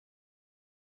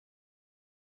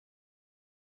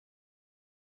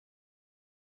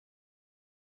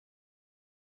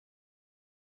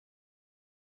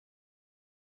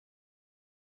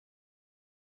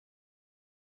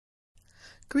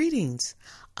Greetings.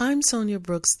 I'm Sonja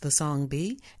Brooks, the Song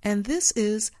B, and this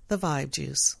is The Vibe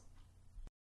Juice.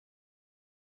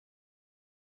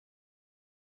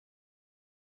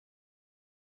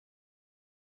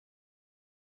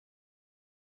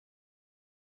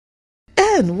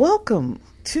 And welcome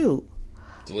to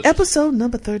episode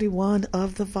number 31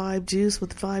 of The Vibe Juice with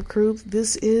the Vibe Crew.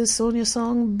 This is Sonja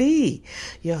Song B,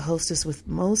 your hostess with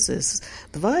Moses.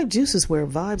 The Vibe Juice is where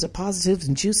vibes are positive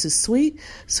and juice is sweet,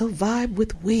 so vibe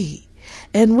with we.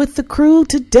 And with the crew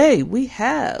today, we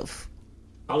have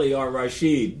Ali R.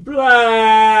 Rasheed,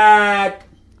 Black,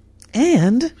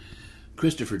 and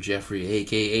Christopher Jeffrey,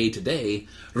 a.k.a. today,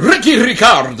 Ricky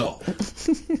Ricardo.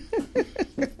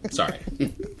 Sorry.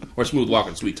 Or Smooth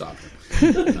Walker, Sweet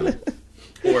Talker.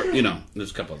 Or, there's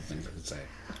a couple other things I could say.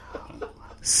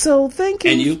 So, thank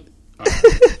you. And you?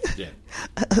 Yeah.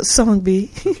 Song B.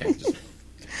 Okay.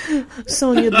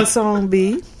 Sonja the Song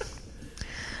B.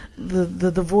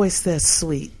 The voice that's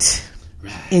sweet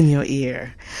in your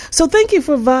ear. So thank you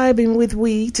for vibing with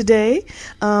we today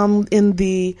in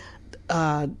the,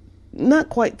 not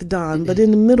quite the dawn, but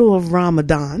in the middle of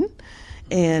Ramadan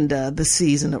and the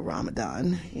season of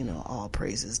Ramadan. All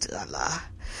praises to Allah.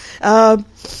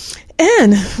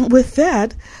 And with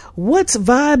that, what's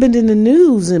vibing in the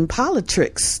news and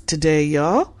politics today,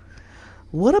 y'all?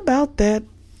 What about that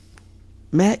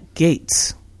Matt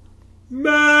Gaetz?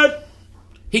 Matt!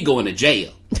 He going to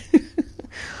jail.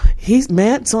 He's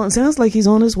Matt. Sounds like he's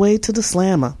on his way to the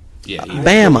slammer. Yeah,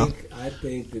 Bama. I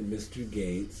think that Mr.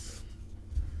 Gaetz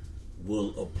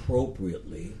will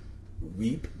appropriately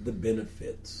reap the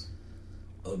benefits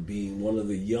of being one of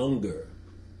the younger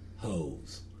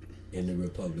hoes in the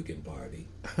Republican Party.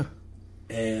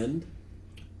 And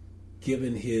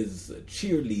given his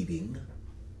cheerleading,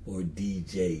 or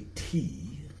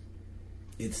DJT,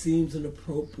 it seems an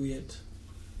appropriate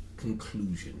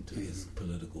conclusion to his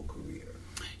political career.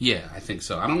 Yeah, I think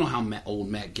so. I don't know how old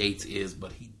Matt Gaetz is,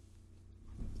 but he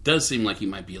does seem like he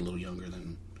might be a little younger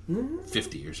than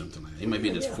 50 or something like that. He might be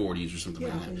in his 40s or something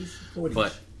like that. He's 40s.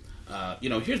 But,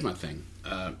 here's my thing.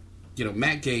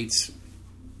 Matt Gaetz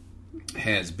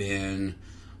has been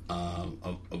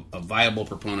a viable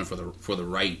proponent for the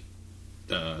right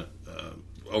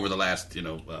over the last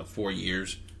 4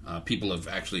 years. People have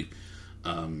actually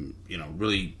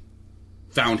really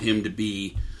found him to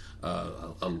be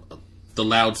the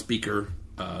loudspeaker,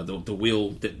 the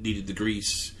wheel that needed the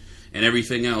grease, and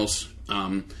everything else.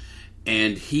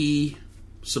 And he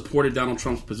supported Donald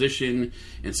Trump's position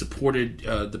and supported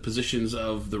the positions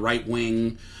of the right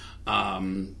wing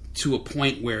to a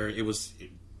point where it was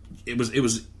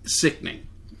sickening.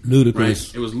 Ludicrous.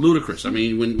 Right? It was ludicrous. I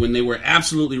mean, when they were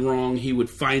absolutely wrong, he would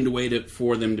find a way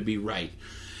for them to be right.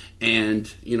 And,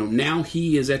 now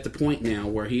he is at the point now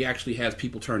where he actually has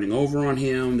people turning over on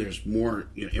him. There's more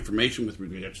information with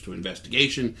regards to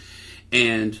investigation.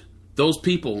 And those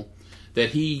people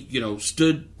that he,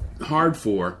 stood hard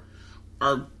for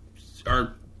are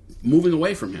moving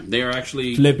away from him. They are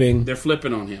actually flipping. They're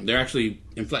flipping on him. They're actually,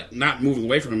 not moving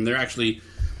away from him. They're actually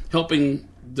helping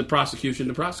the prosecution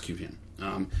to prosecute him.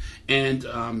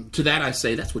 To that I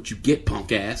say, that's what you get,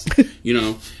 punk ass.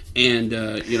 And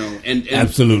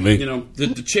absolutely.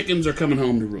 The chickens are coming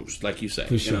home to roost, like you say.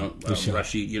 For sure.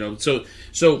 Rasheed.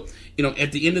 So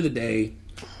at the end of the day,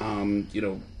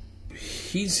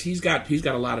 he's got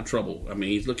a lot of trouble. I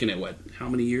mean, he's looking at how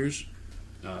many years?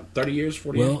 30 years,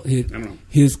 40 years? Well, I don't know.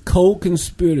 His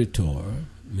co-conspirator,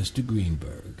 Mr.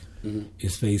 Greenberg,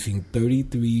 is facing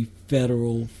 33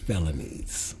 federal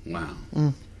felonies. Wow.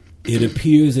 It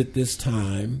appears at this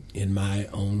time, in my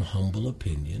own humble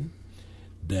opinion,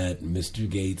 that Mr.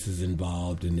 Gaetz is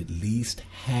involved in at least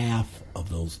half of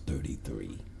those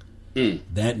 33.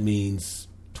 That means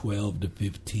 12 to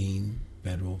 15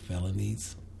 federal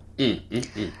felonies.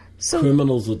 So,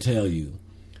 criminals will tell you,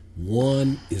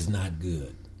 1 is not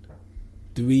good.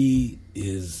 3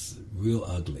 is real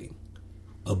ugly.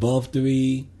 Above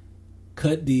 3,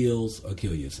 cut deals or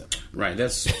kill yourself. Right.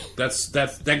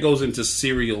 That goes into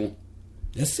serial.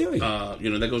 That's serial.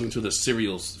 That goes into the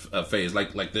serial phase,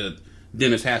 like the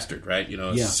Dennis Hastert, right?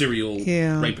 A serial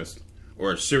rapist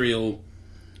or a serial,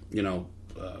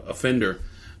 offender.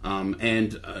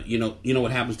 You know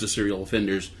what happens to serial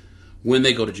offenders when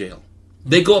they go to jail?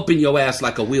 They go up in your ass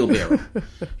like a wheelbarrow.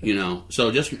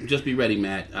 So just be ready,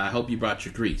 Matt. I hope you brought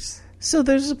your grease. So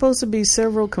there's supposed to be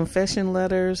several confession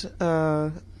letters,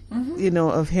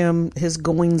 of him, his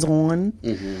goings on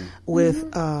with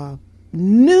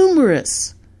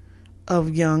numerous of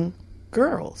young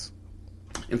girls.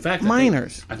 In fact,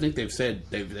 minors. I think they've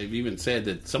even said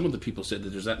that some of the people said that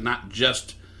there's not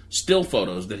just still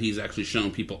photos that he's actually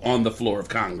shown people on the floor of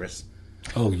Congress,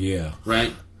 Oh, yeah.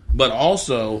 Right? But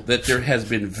also that there has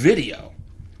been video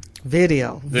that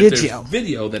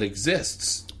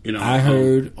exists. You know, I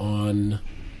heard on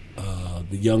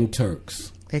the Young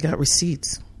Turks. They got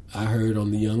receipts. I heard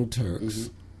on the Young Turks,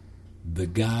 the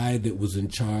guy that was in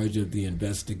charge of the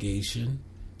investigation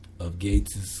of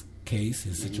Gaetz' case,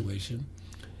 his situation,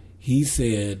 he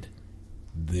said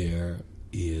there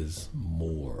is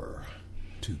more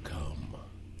to come.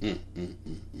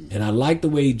 And I like the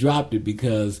way he dropped it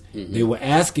because they were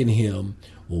asking him,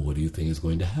 well, what do you think is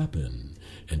going to happen?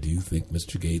 And do you think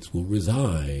Mr. Gaetz will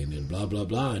resign? And blah, blah,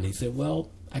 blah. And he said, well,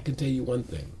 I can tell you one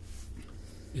thing.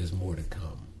 There's more to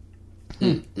come.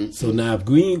 So now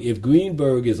if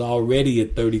Greenberg is already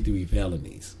at 33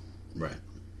 felonies, right?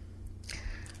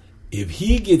 If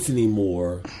he gets any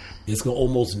more, it's going to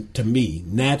almost, to me,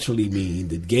 naturally mean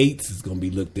that Gaetz is going to be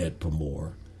looked at for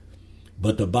more.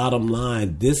 But the bottom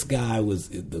line, the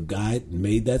guy that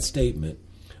made that statement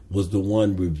was the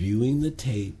one reviewing the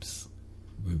tapes,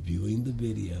 reviewing the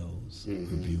videos,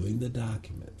 reviewing the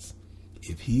documents.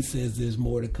 If he says there's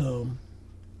more to come,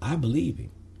 I believe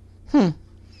him.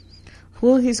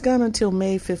 Well, he's got until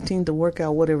May 15th to work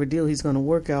out whatever deal he's going to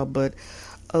work out, but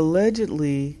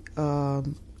allegedly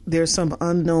there's some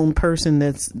unknown person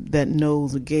that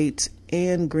knows Gaetz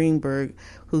and Greenberg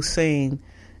who's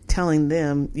telling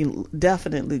them,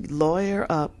 definitely lawyer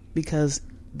up because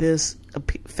this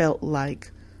felt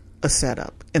like a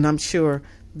setup. And I'm sure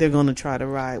they're going to try to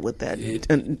ride with that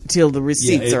until the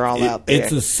receipts are all out there.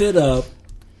 It's a setup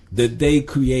that they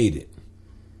created.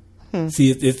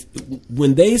 See, it's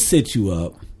when they set you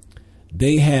up,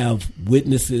 they have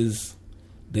witnesses,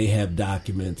 they have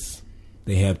documents,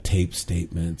 they have tape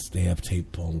statements, they have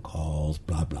tape phone calls,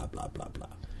 blah, blah, blah, blah, blah.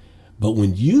 But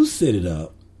when you set it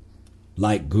up,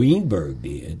 like Greenberg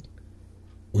did,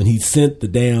 when he sent the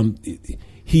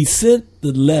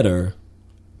letter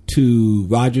to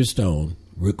Roger Stone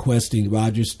requesting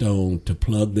Roger Stone to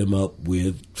plug them up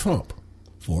with Trump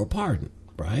for a pardon,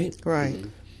 right? Right.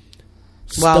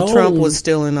 While Trump was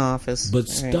still in office. But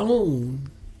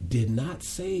Stone did not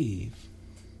save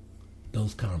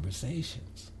those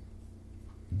conversations.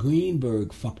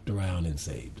 Greenberg fucked around and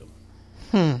saved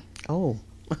them. Oh.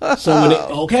 So when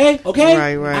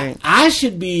okay. Right. I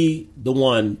should be the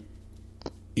one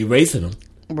erasing them.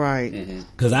 Right.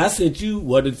 Because I sent you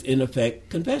what is in effect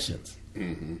confessions.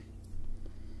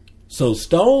 So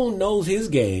Stone knows his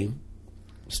game.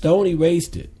 Stone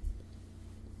erased it.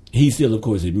 He still, of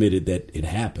course, admitted that it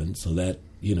happened, so that,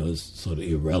 is sort of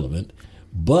irrelevant.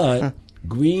 But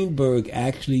Greenberg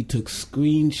actually took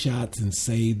screenshots and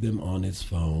saved them on his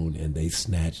phone, and they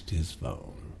snatched his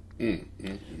phone.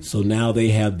 So now they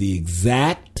have the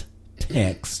exact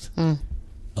text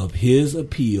of his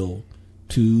appeal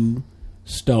to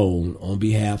Stone on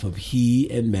behalf of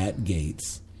he and Matt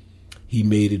Gaetz. He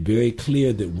made it very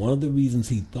clear that one of the reasons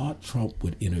he thought Trump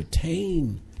would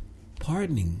entertain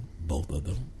pardoning both of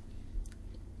them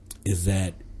is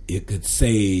that it could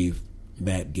save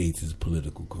Matt Gaetz'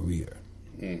 political career.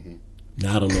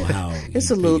 Now, I don't know how. It's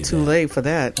a little too late for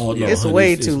that. Oh, no, it's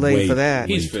way too late for that.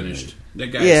 He's finished. That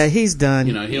guy. He's done.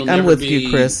 He'll I'm never with be, you,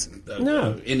 Chris.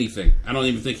 Anything. I don't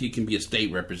even think he can be a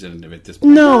state representative at this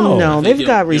point. No. They've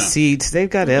got receipts. They've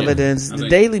got evidence. The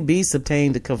Daily Beast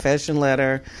obtained a confession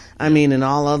letter. And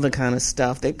all other kind of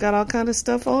stuff. They've got all kind of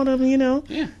stuff on them.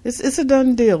 Yeah. It's a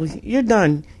done deal. You're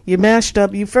done. You mashed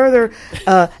up. You further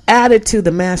added to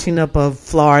the mashing up of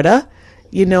Florida.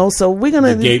 So we're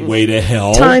gonna the gateway to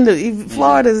hell.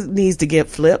 Florida needs to get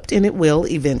flipped, and it will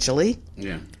eventually.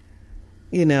 Yeah.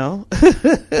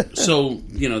 So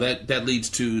that leads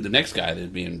to the next guy that's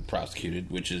being prosecuted,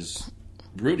 which is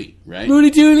Rudy, right?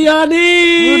 Rudy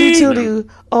Giuliani.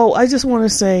 Oh, I just want to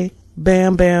say,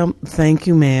 bam, bam, thank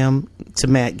you, ma'am, to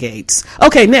Matt Gaetz.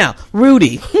 Okay, now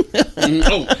Rudy.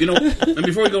 And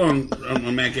before we go on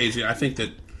Matt Gaetz, I think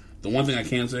that the one thing I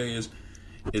can say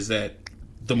is that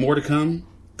the more to come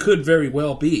could very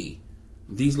well be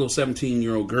these little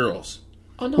 17-year-old girls.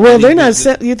 Oh, no. Well, they're not.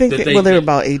 You think? They're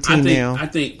about 18 now. I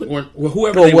think, or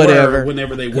whoever they were,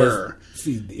 whenever they were.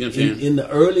 See, in the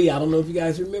early, I don't know if you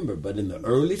guys remember, but in the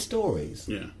early stories,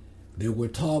 there were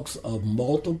talks of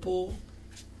multiple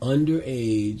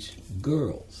underage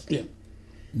girls. Yeah.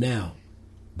 Now,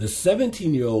 the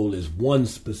 17-year-old is one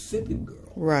specific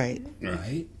girl, right?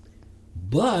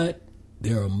 But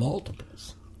there are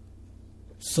multiples.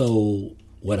 So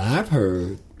what I've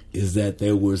heard is that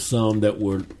there were some that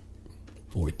were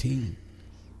 14,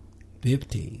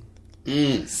 15,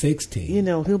 16.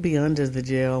 He'll be under the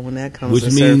jail when that comes Which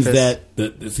to means surface.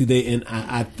 that,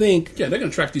 I think... Yeah, they're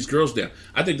going to track these girls down.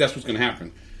 I think that's what's going to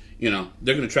happen. You know,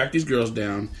 they're going to track these girls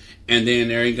down, and then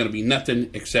there ain't going to be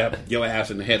nothing except your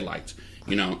ass in the headlights.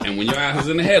 You know, and when your ass is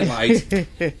in the headlights,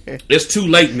 it's too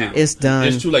late now. It's done.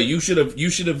 It's too late. You should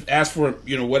have asked for,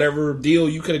 you know, whatever deal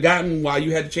you could have gotten while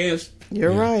you had the chance.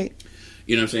 You're right.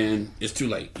 You know what I'm saying? It's too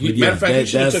late. But Matter of fact, you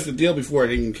should have took the deal before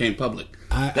it even came public.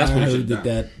 That's what I heard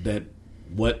that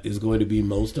what is going to be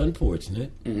most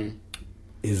unfortunate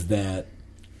is that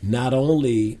not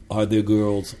only are there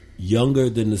girls younger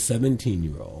than the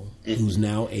 17-year-old who's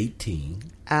now 18.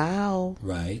 Ow.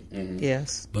 Right?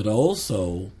 Yes. But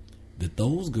also that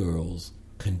those girls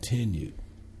continued.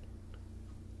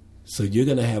 So you're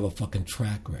going to have a fucking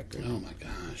track record. Oh, my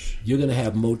gosh. You're going to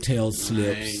have motel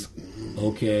slips.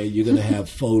 Okay? You're going to have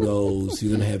photos.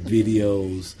 You're going to have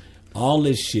videos. All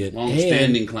this shit.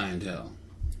 Long-standing clientele.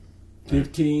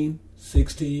 15,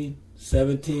 16,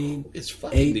 17, it's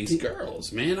fucking 18. These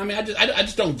girls, man. I mean, I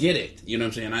just don't get it. You know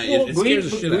what I'm saying? It scares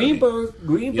the shit out of me.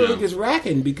 Greenberg is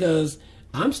racking because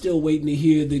I'm still waiting to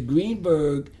hear that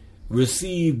Greenberg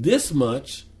received this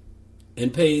much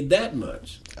and paid that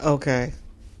much. Okay.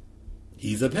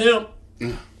 He's a pimp.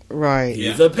 Right.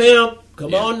 He's a pimp.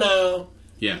 Come on now.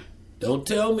 Yeah. Don't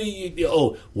tell me.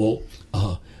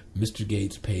 Mr.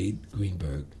 Gaetz paid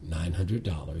Greenberg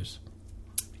 $900,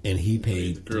 and he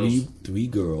paid three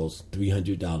girls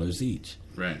 $300 each.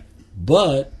 Right.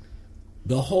 But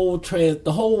the whole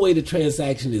way the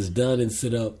transaction is done and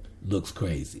set up looks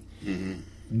crazy.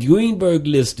 Greenberg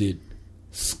listed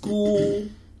school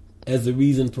as the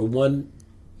reason for one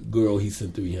girl he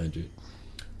sent $300.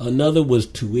 Another was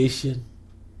tuition,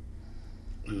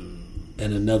 and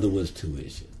another was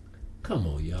tuition. Come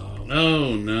on, y'all.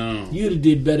 Oh, no. You'd have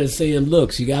did better saying,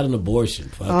 look, she got an abortion.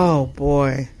 Oh,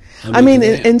 boy. I mean,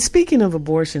 and speaking of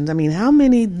abortions, I mean, how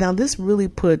many... Now, this really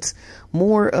puts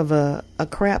more of a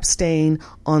crap stain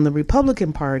on the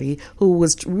Republican Party, who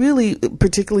was really,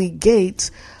 particularly Gaetz,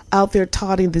 out there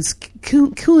touting this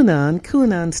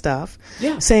QAnon stuff,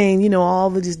 saying, you know,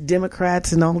 all of these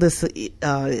Democrats and all this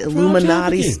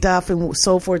Illuminati stuff and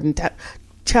so forth, and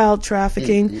child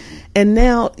trafficking. And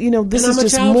now, you know, this is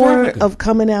just more of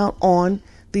coming out on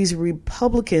these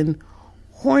Republican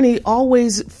horny,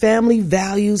 always family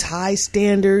values, high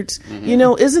standards. You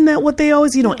know, isn't that what they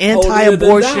always, you know,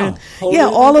 anti-abortion?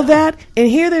 All of that. And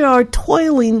here they are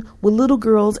toiling with little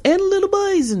girls and little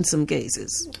boys in some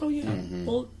cases. Oh, yeah.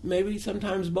 Well, maybe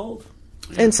sometimes both.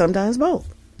 And sometimes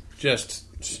both.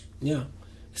 Yeah.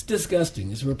 It's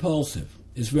disgusting. It's repulsive.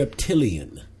 It's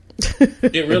reptilian.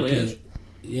 It really is.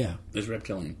 Yeah. It's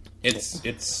reptilian.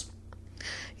 It's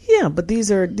Yeah, but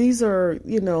these are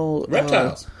you know,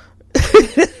 reptiles.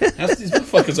 That's what these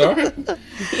motherfuckers are. You know what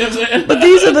I'm saying? But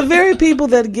these are the very people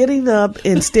that are getting up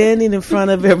and standing in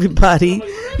front of everybody,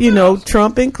 you know,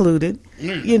 Trump included,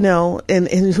 you know, and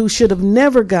who should have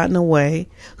never gotten away,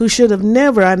 who should have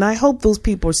never, and I hope those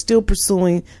people are still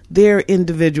pursuing their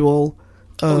individual,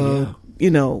 you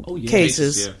know,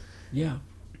 cases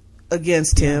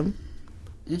against him.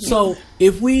 So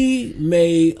if we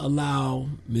may allow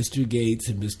Mr. Gaetz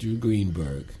and Mr.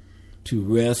 Greenberg to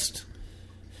rest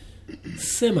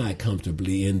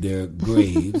semi-comfortably in their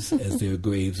graves as their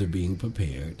graves are being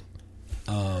prepared.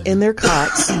 In their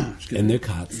cots. In their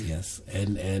cots, yes.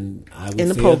 And I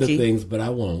would say other things, but I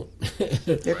won't.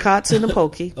 Their cots in the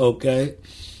pokey. Okay.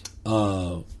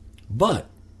 But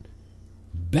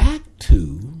back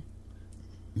to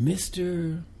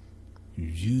Mr.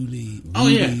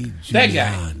 Guliani. That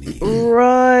guy.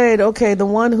 Right. Okay, the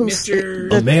one who's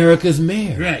America's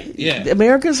mayor. Right. Yeah.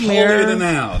 America's mayor. Holier than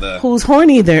thou. Who's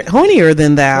hornier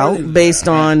than thou, based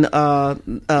on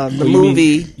the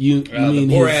movie. You mean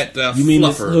Borat? You mean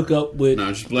his hookup with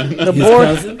his cousin?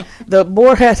 The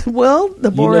Borat. Well,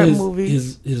 the Borat movie.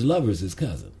 His lover's his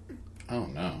cousin. Oh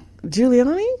no.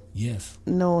 Giuliani? Yes.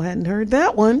 No, hadn't heard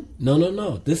that one.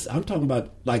 No. This I'm talking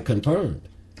about, like, confirmed.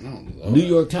 Oh, New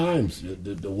York Times,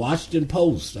 the Washington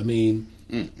Post. I mean,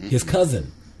 his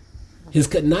cousin, not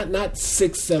 6th,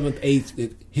 7th,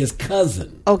 8th. His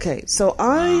cousin. Okay, so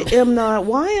I am not.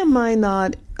 Why am I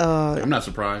not? I'm not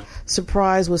surprised.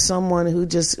 Surprised with someone who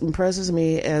just impresses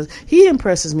me as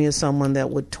someone that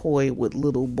would toy with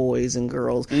little boys and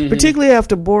girls, particularly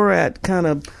after Borat kind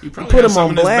of put him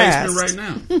on blast. Right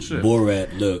now,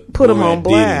 Borat, look, put him on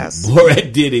blast.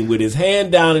 Borat did him with his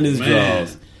hand down in his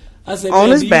drawers. I said, on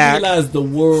his do you back. realize the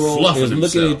world Fluffing is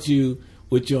looking himself at you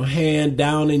with your hand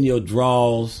down in your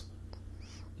drawers,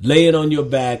 laying on your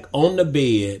back on the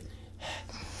bed,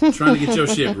 trying to get your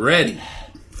shit ready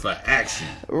for action.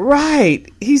 Right.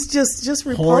 He's just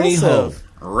repulsive.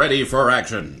 Ready for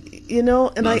action. You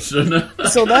know, and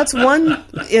so that's one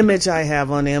image I have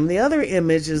on him. The other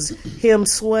image is him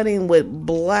sweating with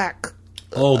black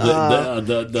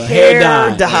the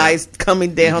hair dyes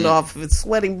coming down off of it,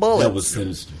 sweating bullets. That was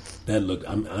sinister. That looked.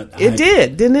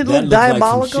 Didn't it look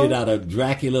diabolical? Like some shit out of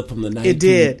Dracula from the 1930s. It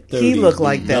did. He looked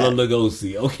like that. Bela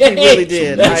Lugosi. Okay, he really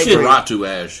did. That Ratu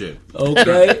ass shit.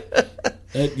 Okay.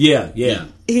 Yeah.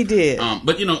 He did.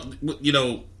 But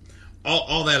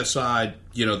all that aside,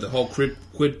 the whole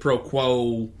quid pro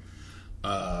quo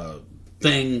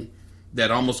thing that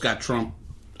almost got Trump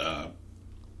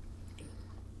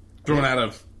thrown out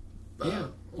of.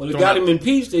 Well, it got him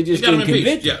impeached. They just didn't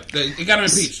convict him. Yeah, it got him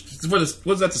impeached.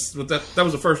 That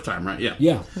was the first time, right?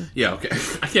 Yeah. Okay.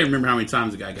 I can't remember how many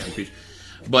times the guy got impeached,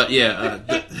 but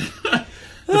the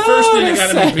first thing that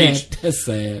got him impeached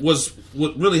was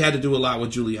what really had to do a lot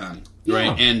with Guliani,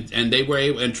 right? And they were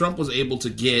able, and Trump was able to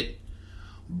get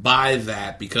by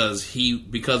that because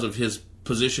of his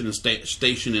position and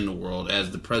station in the world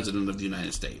as the president of the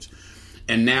United States.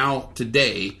 And now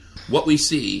today, what we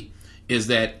see is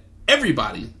that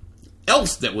everybody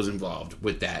else that was involved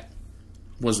with that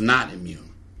was not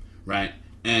immune, right?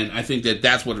 And I think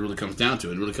that's what it really comes down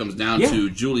to. It really comes down to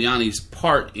Giuliani's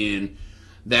part in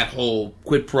that whole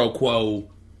quid pro quo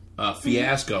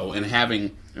fiasco and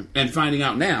finding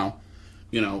out now,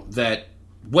 that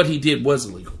what he did was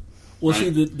illegal. Well,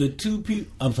 right? see, the two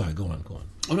people... I'm sorry, go on.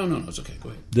 Oh, no, it's okay. Go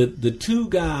ahead. The two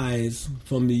guys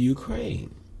from the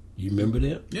Ukraine, you remember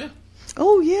them? Yeah.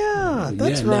 Oh, yeah,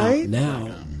 that's right.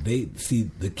 Now, they see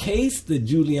the case that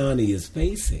Giuliani is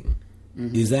facing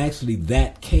is actually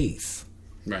that case.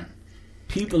 Right.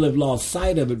 People have lost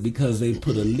sight of it because they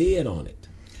put a lid on it.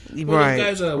 Well, right.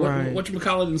 Those guys,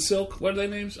 whatchamacallit and Silk, what are their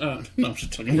names? No, I'm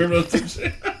just talking. Remember those things?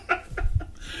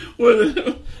 What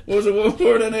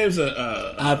were their names?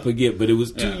 I forget, but it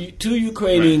was two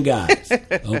Ukrainian guys,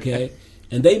 okay?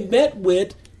 And they met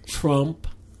with Trump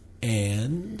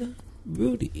and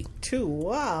Rudy. Two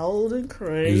wild and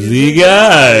crazy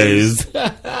guys.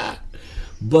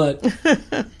 But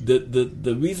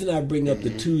the reason I bring up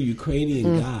the two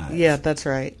Ukrainian guys, yeah, that's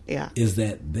right, is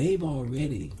that they've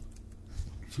already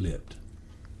flipped.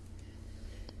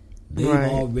 They've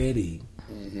already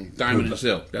Diamond and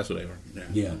Silk. That's what they were.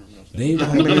 Yeah. They've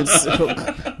already,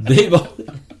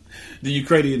 the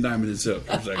Ukrainian Diamond and Silk.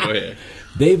 I'm sorry, go ahead.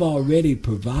 They've already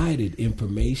provided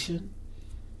information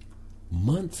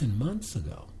months and months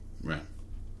ago. Right.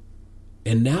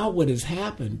 And now what has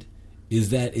happened is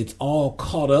that it's all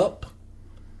caught up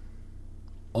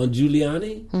on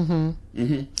Giuliani.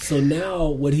 So now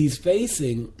what he's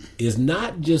facing is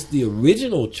not just the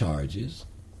original charges,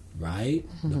 right?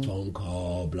 The phone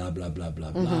call, blah, blah, blah,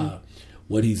 blah, blah.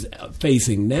 What he's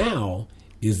facing now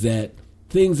is that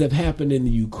things have happened in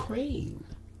the Ukraine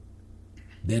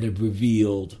that have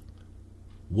revealed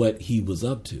what he was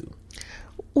up to.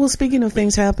 Well, speaking of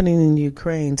things happening in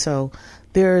Ukraine, so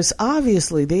there's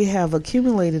obviously, they have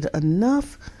accumulated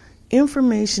enough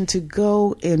information to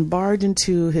go and barge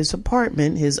into his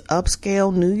apartment, his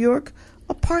upscale New York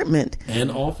apartment.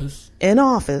 And office.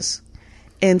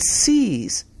 And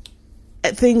seize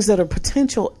things that are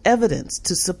potential evidence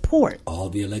to support. All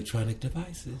the electronic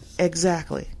devices.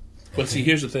 Exactly. But see,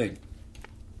 here's the thing,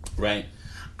 right?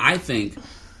 I think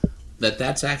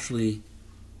that's actually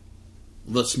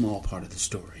the small part of the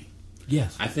story.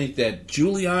 Yes. I think that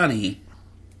Giuliani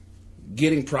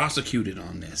getting prosecuted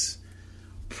on this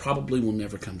probably will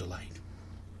never come to light.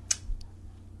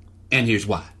 And here's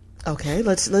why. Okay,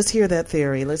 let's hear that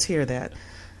theory. Let's hear that.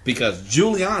 Because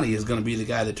Giuliani is going to be the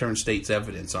guy that turns state's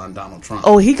evidence on Donald Trump.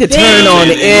 Oh, he could turn on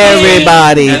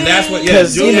everybody. And that's what,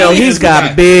 because he's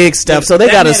got big stuff. So they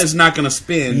got to. That man is not going to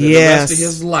spend the rest of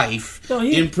his life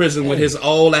in prison with his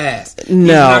old ass. No, he's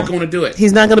not going to do it.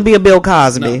 He's not going to be a Bill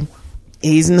Cosby. No.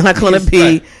 He's not going to be.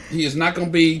 Right. He is not going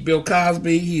to be Bill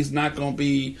Cosby. He's not going to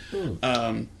be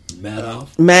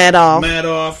Madoff.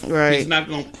 Right.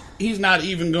 He's not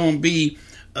even going to be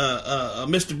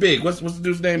Mr. Big. What's the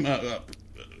dude's name?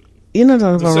 You're not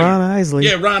talking about Ron Isley.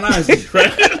 Yeah, Ron Isley,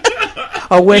 right?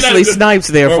 Or Wesley Snipes,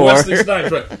 therefore. Or Wesley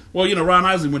Snipes, right. Well, Ron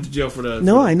Isley went to jail for the...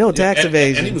 I know, tax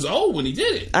evasion. And he was old when he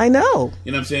did it. I know.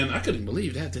 You know what I'm saying? I couldn't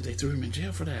believe that they threw him in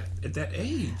jail for that at that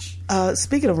age.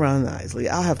 Speaking of Ron Isley,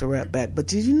 I'll have to wrap back, but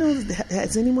did you know,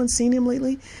 has anyone seen him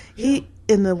lately? He...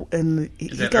 Is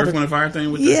that Earth, Wind, and Fire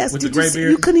thing with the gray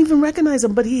beard? You couldn't even recognize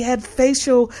him, but he had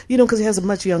facial, because he has a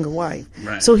much younger wife.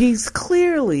 Right. So he's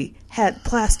clearly had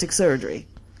plastic surgery.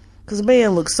 Because the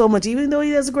man looks so much, even though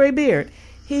he has a gray beard,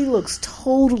 he looks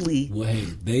totally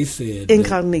they said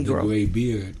incognito. The gray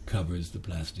beard covers the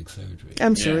plastic surgery.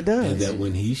 I'm sure it does. And that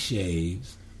when he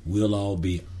shaves, we'll all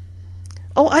be...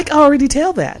 Oh, I can already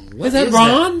tell that. Is that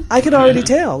Ron? I could already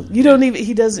tell. You don't even,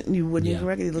 he doesn't, you wouldn't even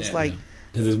recognize. He looks like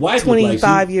Because his wife 25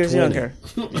 like years 20. younger.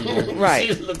 Right.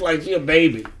 She looked like she a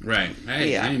baby. Right.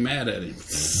 Hey, I ain't mad at him.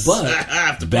 But I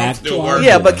have to back to our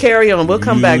Yeah, but carry on. We'll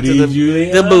come back to the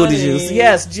booty juice.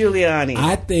 Yes, Guliani.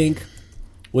 I think,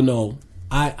 well, no,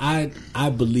 I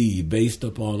believe, based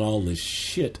upon all the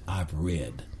shit I've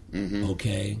read,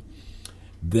 okay,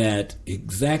 that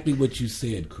exactly what you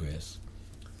said, Chris,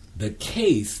 the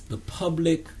case, the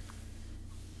public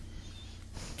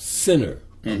center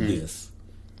of this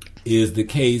is the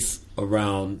case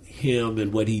around him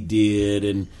and what he did,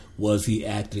 and was he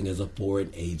acting as a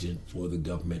foreign agent for the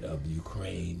government of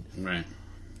Ukraine. Right.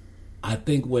 I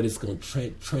think what it's going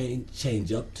to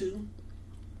change up to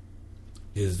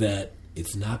is that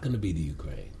it's not going to be the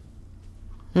Ukraine.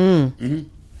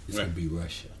 It's going to be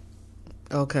Russia.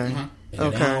 Okay.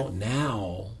 And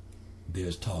now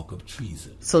there's talk of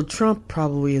treason. So Trump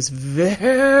probably is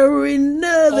very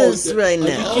nervous right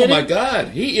now. Oh my God,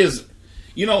 he is.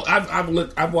 You know,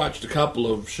 I've watched a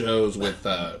couple of shows with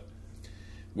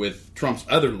Trump's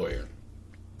other lawyer.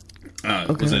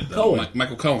 Was it Cohen.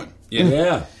 Michael Cohen?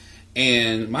 Yeah.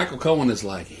 And Michael Cohen is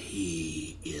like,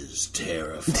 he is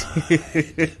terrified.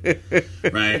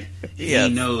 Right? Yes.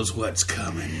 He knows what's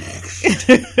coming next.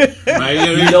 Right?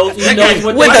 He knows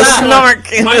what With a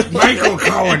snark. Michael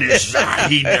Cohen is,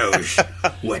 he knows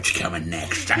what's coming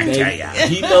next, I tell ya.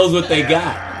 He knows what they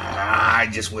got. I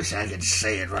just wish I could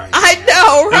say it right. I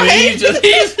know, right?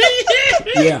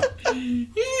 I mean, Yeah.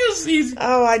 he's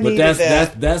Oh, I But needed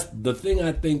that's that. the thing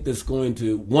I think that's going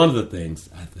to, one of the things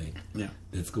I think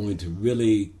that's going to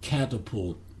really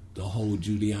catapult the whole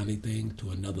Giuliani thing to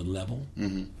another level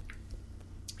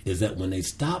is that when they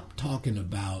stop talking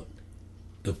about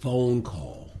the phone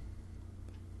call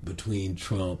between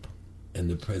Trump and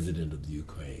the president of the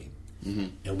Ukraine,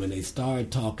 and when they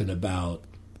start talking about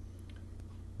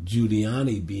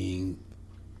Giuliani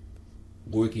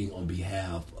working on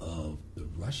behalf of the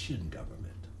Russian government,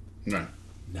 right.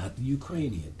 not the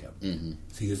Ukrainian government.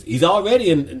 See, he's already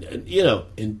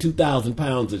in 2,000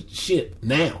 pounds of shit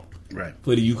now, Right.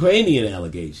 for the Ukrainian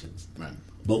allegations. Right.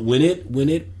 But when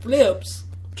it flips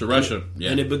To Russia,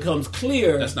 and it becomes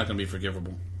clear, that's not going to be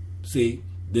forgivable. see,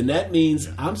 then that means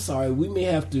I'm sorry, we may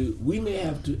have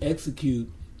to execute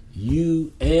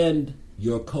you and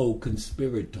your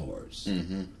co-conspirators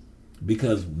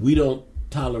because we don't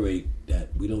tolerate that.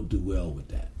 We don't do well with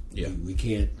that. Yeah. We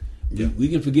can't. We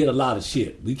can forget a lot of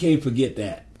shit. We can't forget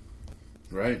that.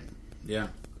 Right. Yeah.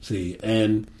 See,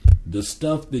 and the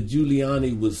stuff that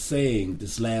Giuliani was saying,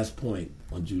 this last point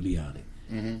on Giuliani,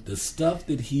 the stuff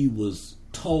that he was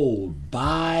told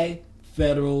by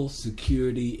federal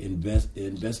security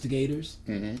investigators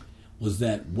was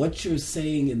that what you're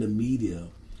saying in the media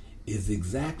is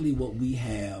exactly what we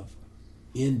have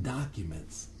in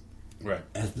documents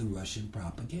as the Russian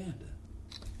propaganda.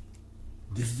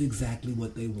 This is exactly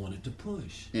what they wanted to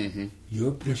push.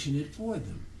 You're pushing it for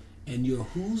them. And you're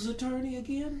whose attorney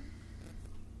again?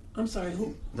 I'm sorry,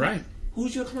 who? Right.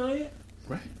 Who's your client?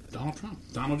 Right. Donald Trump.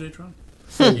 Donald J. Trump.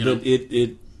 So, but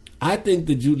I think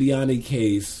the Giuliani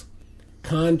case,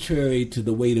 contrary to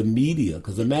the way the media,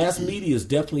 because the mass media is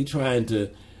definitely trying to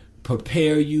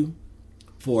prepare you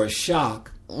for a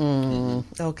shock,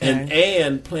 Okay.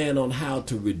 and plan on how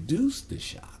to reduce the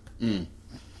shock.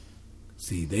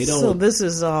 See, they don't. So this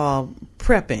is all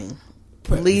prepping,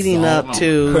 Prep. leading It's all up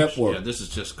to. prep work. Yeah, this is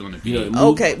just going to be...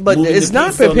 Okay, but moving it's the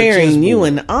not piece on the preparing you chessboard.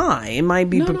 and I. It might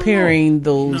be No. preparing No,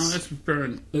 those. it's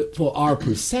preparing... For our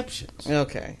perceptions.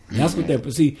 Okay. That's what they're...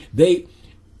 See,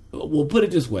 we'll put it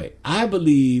this way. I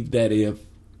believe that if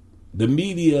the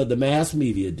media, the mass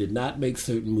media, did not make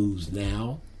certain moves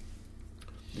now,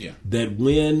 that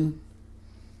when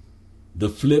the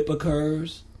flip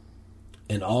occurs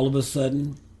and all of a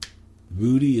sudden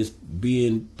Rudy is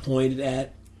being pointed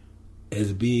at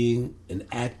as being an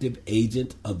active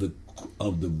agent of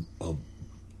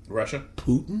Russia?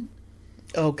 Putin.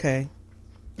 Okay.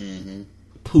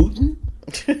 Putin.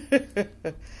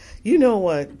 You know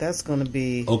what? That's going to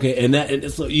be. Okay,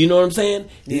 and so you know what I'm saying?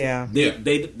 Yeah.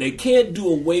 They can't do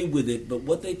away with it, but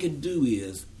what they can do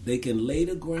is they can lay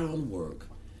the groundwork.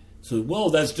 So, well,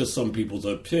 that's just some people's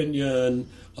opinion.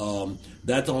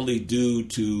 That's only due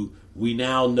to, we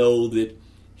now know that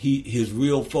his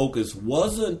real focus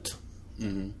wasn't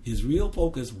the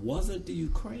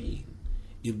Ukraine.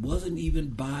 It wasn't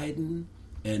even Biden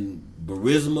and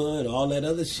Burisma and all that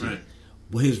other shit. Right.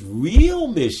 Well, his real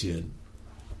mission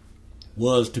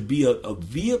was to be a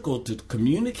vehicle to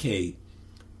communicate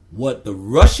what the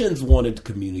Russians wanted to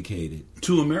communicate it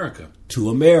To America.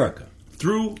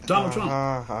 Through Donald Trump.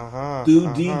 through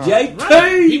DJ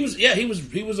Right.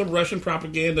 He was a Russian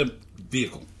propaganda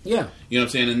vehicle. Yeah. You know what I'm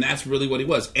saying? And that's really what he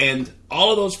was. And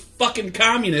all of those fucking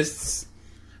communists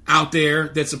out there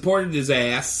that supported his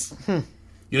ass, you know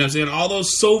what I'm saying? All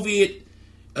those Soviet,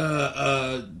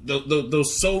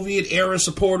 those Soviet era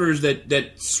supporters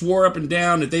that swore up and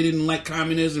down that they didn't like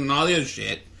communism and all the other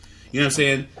shit. You know what I'm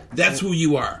saying? That's who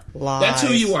you are. Lies. That's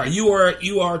who you are.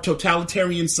 You are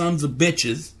totalitarian sons of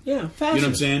bitches. Yeah, fascists. You know what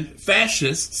I'm saying?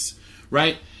 Fascists,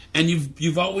 right? And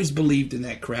you've always believed in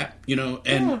that crap, you know,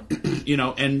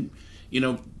 and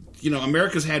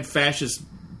America's had fascist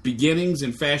beginnings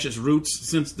and fascist roots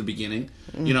since the beginning.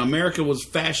 You know, America was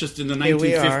fascist in the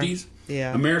 1950s.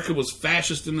 Yeah. America was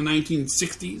fascist in the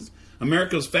 1960s.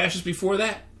 America was fascist before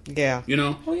that. Yeah. You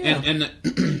know, yeah. and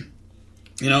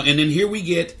you know, and then here we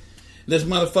get this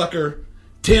motherfucker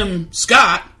Tim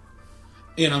Scott,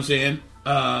 you know what I'm saying,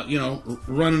 you know,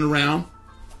 running around,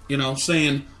 you know,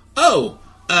 saying, "Oh,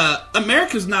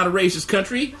 America's not a racist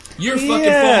country. You're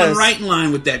fucking falling right in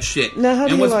line with that shit." Now, how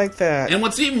do you like that? And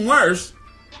what's even worse,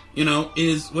 you know,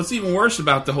 what's even worse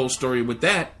about the whole story with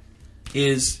that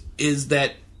is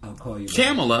that I'll call you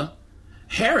Kamala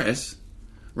Harris,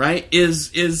 right,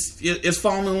 is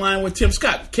falling in line with Tim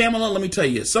Scott. Kamala, let me tell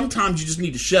you, sometimes you just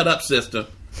need to shut up, sister.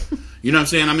 You know what I'm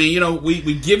saying? I mean, you know,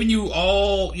 we giving you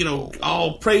all, you know,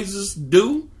 all praises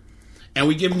due, and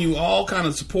we giving you all kind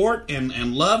of support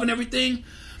and love and everything.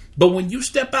 But when you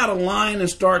step out of line and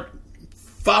start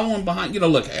following behind, you know,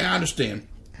 look, I understand.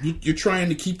 You're trying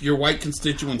to keep your white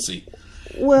constituency.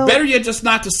 Well, better yet, just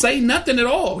not to say nothing at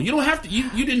all. You don't have to.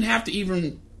 You didn't have to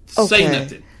even say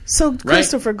nothing. So,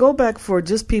 Christopher, right? Go back for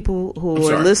just people who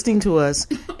are listening to us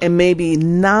and maybe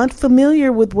not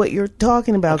familiar with what you're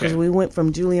talking about, because we went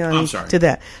from Guliani to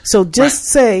that. So just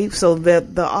say, so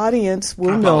that the audience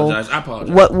will know I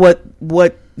apologize.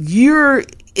 what you're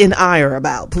in ire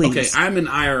about, please. Okay, I'm in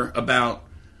ire about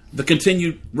the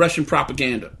continued Russian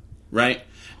propaganda, right?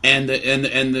 And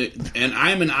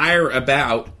I'm in ire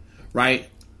about, right,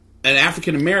 an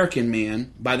African American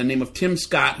man by the name of Tim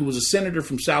Scott, who was a senator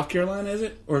from South Carolina, is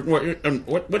it? Or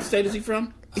what state is he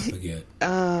from? I forget.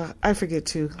 I forget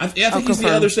too. I think he's the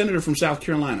other senator from South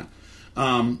Carolina.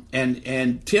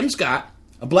 And Tim Scott,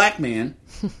 a black man,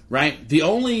 right? The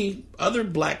only other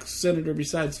black senator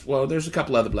besides, well, there's a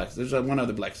couple other blacks. There's one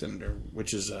other black senator,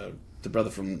 which is the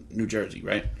brother from New Jersey,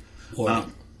 right? Warnock.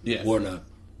 Yeah. Warnock.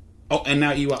 Oh, and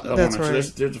now you. That's right.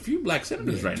 So there's a few black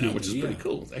senators right now, which is pretty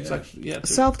cool. Actually,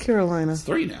 South Carolina. It's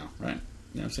 3 now, right? You know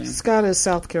what I'm saying? Scott is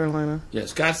South Carolina. Yeah,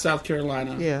 Scott's South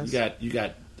Carolina. Yes. You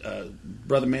got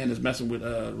brother man that's messing with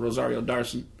Rosario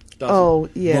Dawson. Oh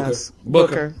yes,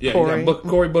 Booker. Yeah, Corey. you got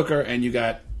Cory Booker, and you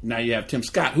have Tim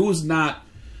Scott, who's not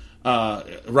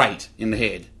right in the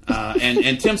head,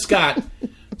 and Tim Scott,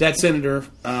 that senator,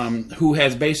 who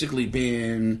has basically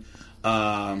been.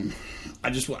 I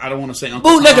don't want to say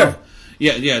Uncle Bootlicker. Tom.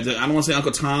 Yeah. I don't want to say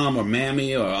Uncle Tom or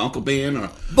Mammy or Uncle Ben or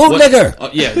Bootlicker.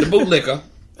 The bootlicker.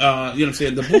 You know what I'm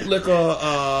saying? The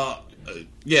bootlicker.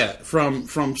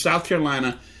 From South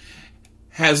Carolina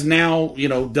has now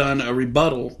done a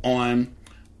rebuttal on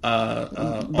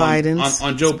Biden's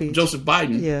on Joseph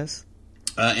Biden. Yes.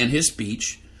 And his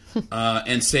speech,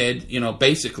 and said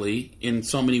basically in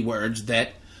so many words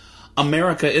that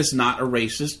America is not a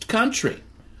racist country.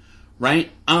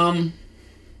 Right?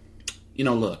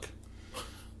 Look.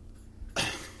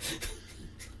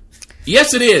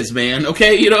 Yes, it is, man.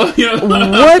 Okay,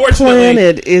 what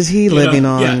planet is he living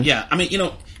on? Yeah. I mean,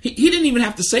 he didn't even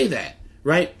have to say that,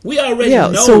 right? We already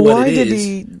know so what why it did is,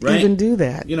 he right? even do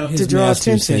that? His to draw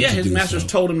master attention. said Yeah, to his do masters so.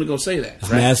 told him to go say that. His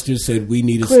Right? master said, "We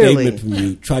need a Clearly. statement from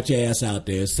you. Trot your ass out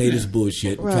there, say this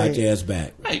bullshit, and trot your ass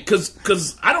back." Right?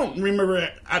 Because I don't remember.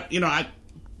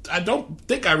 I don't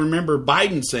think I remember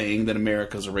Biden saying that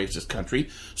America's a racist country.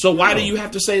 So why do you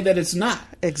have to say that it's not?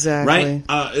 Exactly.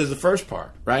 Right? Is the first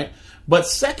part, right? But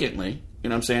secondly, you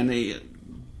know what I'm saying?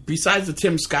 Besides the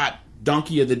Tim Scott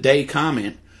donkey of the day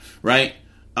comment, right?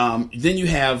 Then you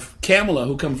have Kamala,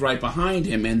 who comes right behind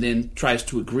him and then tries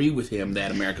to agree with him that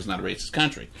America's not a racist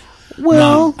country.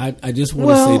 Well, I just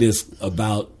want to say this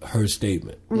about her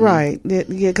statement. Right. Yeah,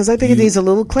 because I think it needs a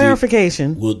little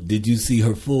clarification. Did you see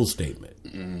her full statement?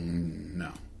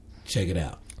 No. Check it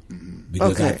out.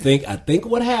 Because I think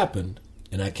what happened,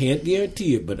 and I can't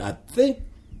guarantee it, but I think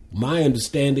my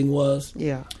understanding was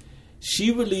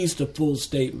she released a full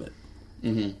statement.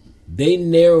 Mm-hmm. They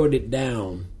narrowed it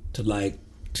down to like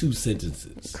 2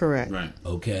 sentences. Correct. Right.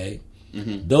 Okay?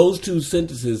 Mm-hmm. Those 2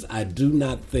 sentences I do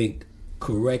not think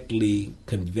correctly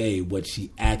convey what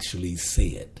she actually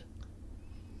said.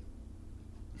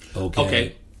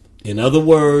 Okay. In other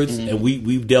words, and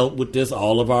we've dealt with this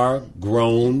all of our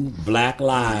grown black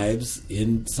lives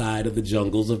inside of the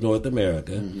jungles of North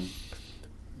America. Mm-hmm.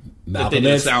 Malcolm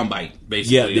X soundbite,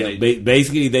 basically. Yeah,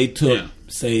 basically they took,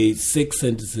 say, 6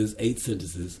 sentences, 8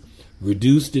 sentences,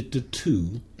 reduced it to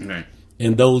 2, right.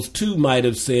 And those 2 might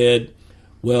have said,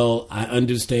 well, I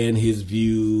understand his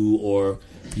view, or,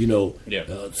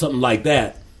 something like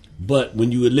that. But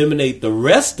when you eliminate the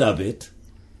rest of it,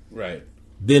 right,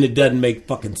 then it doesn't make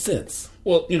fucking sense.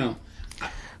 Well,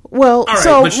 Well, all right,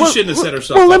 so but she shouldn't have set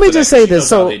herself. Well, up let me for just that. say She this. knows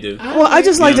So, how they do. I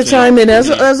just like to chime in as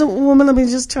a woman. Let me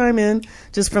just chime in,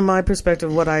 just from my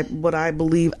perspective, what I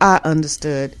believe I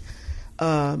understood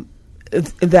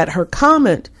that her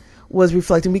comment was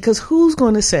reflecting. Because who's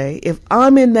going to say, if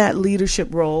I'm in that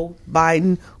leadership role,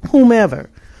 Biden, whomever,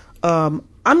 I'm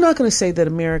not going to say that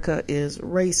America is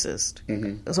racist.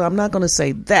 Mm-hmm. So I'm not going to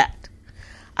say that.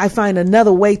 I find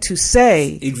another way to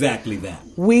say exactly that.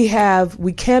 We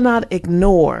cannot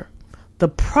ignore the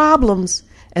problems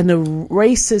and the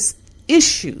racist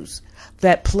issues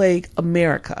that plague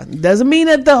America. Doesn't mean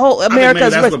that the whole America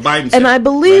is racist. And I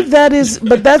believe that is,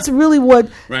 but that's really what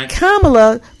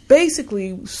Kamala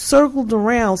basically circled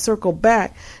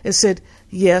back and said,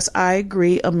 yes, I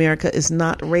agree, America is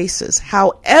not racist.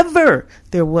 However,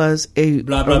 there was a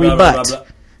rebut. Blah, blah, blah.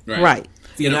 Right.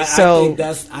 And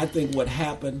I think what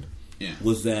happened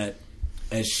was that,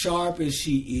 as sharp as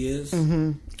she is,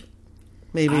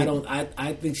 maybe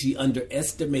I think she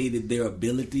underestimated their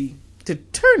ability to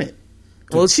turn it.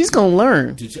 Well, she's gonna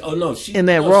learn. In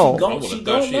that role, she's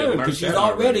gonna learn because she's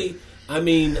already. I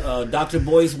mean, Dr.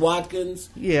 Boyce Watkins,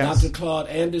 Dr. Claude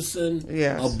Anderson,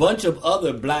 a bunch of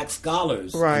other black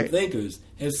scholars and thinkers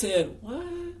have said, "What?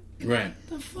 Right?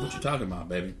 The fuck? What you talking about,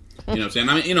 baby?" You know what I'm saying?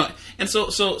 I mean, and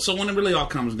so when it really all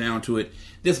comes down to it,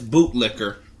 this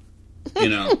bootlicker,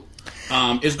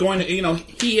 is going to,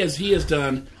 he has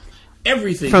done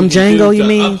everything from Django, you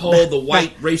mean, uphold the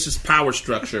white racist power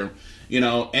structure,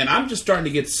 and I'm just starting to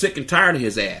get sick and tired of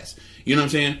his ass. You know what I'm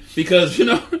saying? Because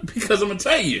I'm gonna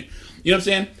tell you, you know what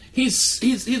I'm saying? He's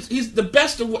the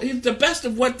best of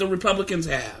what the Republicans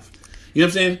have. You know what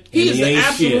I'm saying? He is the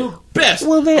absolute best.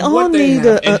 Well, they all need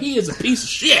and he is a piece of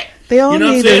shit. They all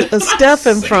need a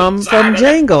Stephen from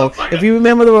Django. If you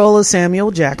remember the role of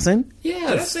Samuel Jackson.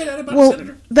 Yeah, let's say that about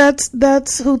Senator.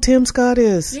 That's who Tim Scott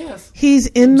is. Yes. He's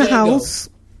in the house.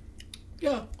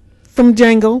 Yeah. From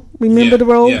Django. Remember the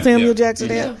role Samuel Jackson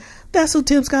had? That's who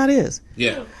Tim Scott is.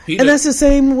 Yeah. And that's the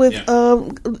same with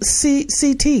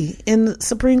CT in the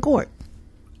Supreme Court.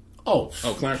 Oh,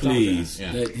 Clarence, please!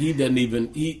 He doesn't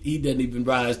even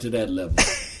rise to that level.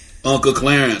 Uncle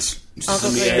Clarence.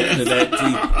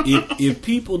 If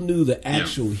people knew the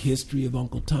actual history of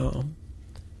Uncle Tom,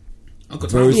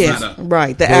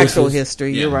 the actual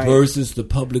history. You're right. Versus the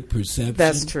public perception.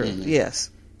 That's true. Mm-hmm. Yes,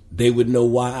 they would know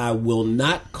why I will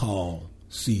not call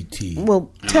CT.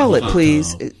 Well, tell it,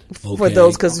 please, for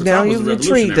those, because now you've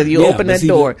retreated. You open that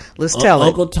door. Let's tell it.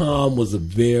 Uncle Tom was a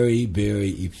very, very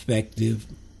effective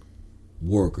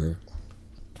worker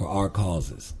for our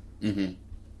causes. Mm-hmm.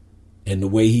 And the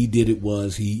way he did it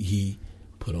was he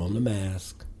put on the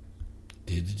mask,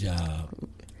 did the job,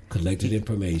 collected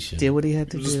information, did what he had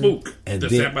to do. It was a spook. And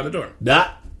just sat by the door.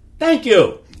 Thank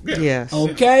you. Yeah. Yes.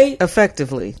 Okay.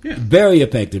 Effectively. Yeah. Very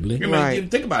effectively. Right.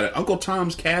 Think about it. Uncle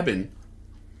Tom's Cabin,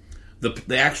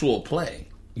 the actual play,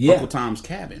 Uncle Tom's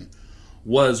Cabin,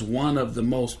 was one of the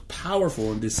most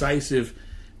powerful and decisive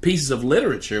pieces of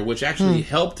literature, which actually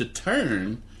helped to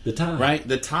turn the tide, right?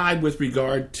 The tide with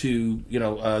regard to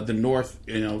the North,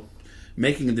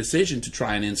 making a decision to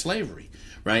try and end slavery,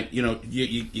 right?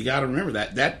 You got to remember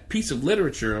that piece of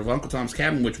literature of Uncle Tom's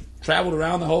Cabin, which traveled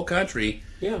around the whole country,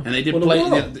 and they did play,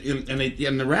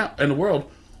 and the world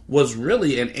was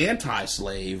really an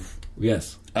anti-slave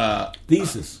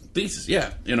thesis,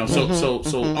 yeah.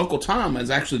 So Uncle Tom is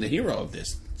actually the hero of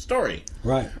this story.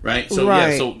 Right. So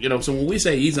so when we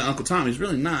say he's an Uncle Tom, he's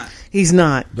really not. He's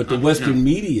not. But the Western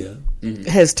media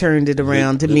has turned it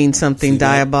around to mean something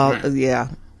diabolical. Right. Yeah.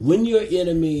 When your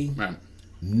enemy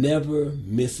never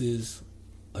misses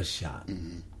a shot,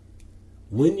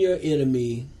 when your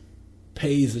enemy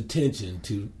pays attention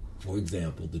to, for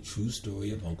example, the true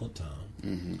story of Uncle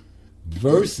Tom,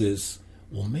 versus,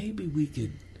 well, maybe we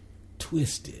could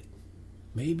twist it,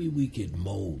 maybe we could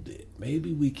mold it,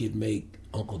 maybe we could make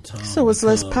Uncle Tom. So it's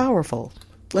less power.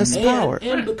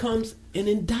 And becomes an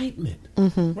indictment.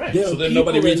 Mm-hmm. Right. So then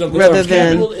nobody reads Uncle rather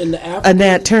than a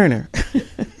Nat Turner.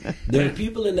 There are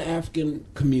people in the African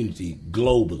community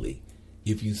globally.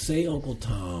 If you say Uncle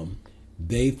Tom,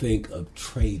 they think of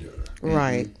traitor.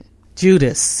 Right.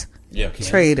 Judas. Yeah.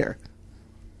 Traitor.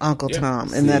 Uncle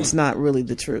Tom. And that's not really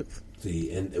the truth.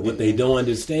 See, and what they don't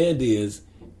understand is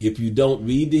if you don't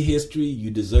read the history,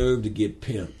 you deserve to get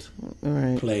pimped,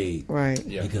 played,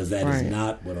 because that is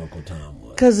not what Uncle Tom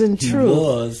was. Because in he truth,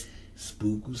 was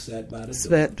Spook who sat by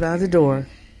the door,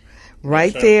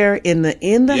 right there in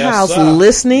the house,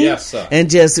 listening and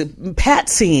just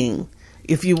patsying,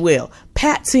 if you will,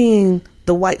 patsying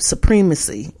the white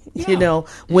supremacy. Yeah. You know,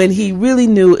 when he really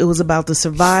knew it was about the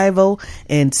survival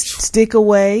and stick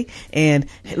away and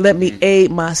let me aid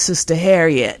my sister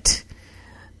Harriet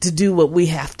to do what we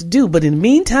have to do. But in the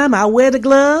meantime, I'll wear the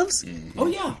gloves. Oh,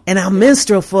 yeah. And I'll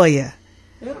minstrel for you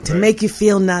to make you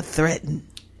feel not threatened.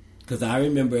 Because I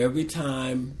remember every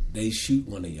time they shoot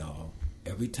one of y'all,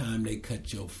 every time they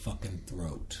cut your fucking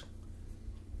throat,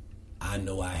 I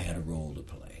know I had a role to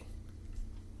play.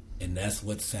 And that's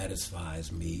what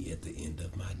satisfies me at the end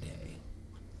of my day.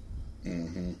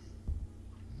 Mm-hmm.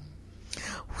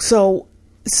 So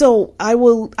I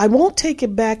won't take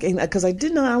it back, because I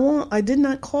did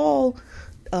not call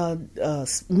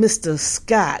Mr.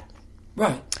 Scott.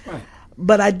 Right.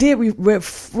 But I did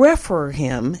refer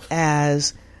him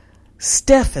as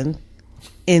Stephen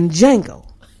in Django,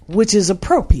 which is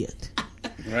appropriate.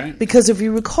 Right. Because if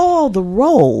you recall the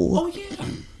role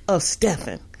of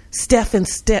Stephen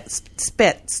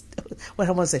Spetz. What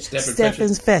I want to say,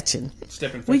 Stephen's Fetching.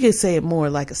 We could say it more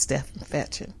like a Stephen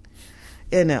Fetching,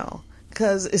 you know,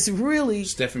 because it's really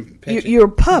you're a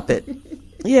puppet.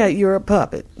 Yeah, you're a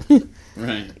puppet.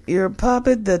 Right. You're a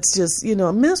puppet that's just, you know,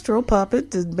 a minstrel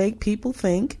puppet to make people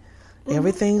think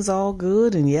everything's all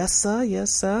good and yes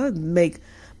sir.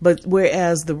 But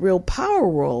whereas the real power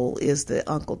role is the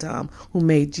Uncle Tom who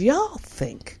made y'all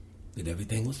think that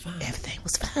everything was fine. Everything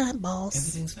was fine, boss.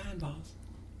 Everything's fine, boss.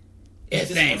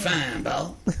 Everything fine,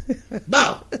 boss.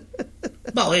 Boss,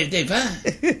 everything fine.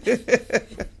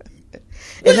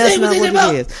 And that's not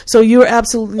what it is. So you're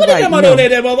absolutely right. No.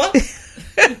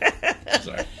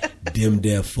 Sorry. Them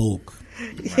there folk.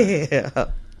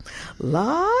 Yeah.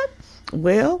 Lord.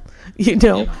 Well, you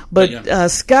know, but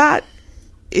Scott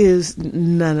is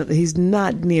he's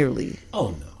not nearly. Oh,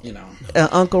 no. You know.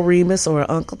 Uncle Remus or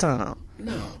Uncle Tom.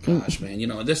 No, gosh, man. You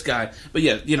know, this guy. But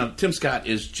yeah, you know, Tim Scott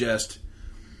is just,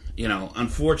 you know,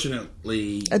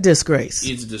 unfortunately, a disgrace.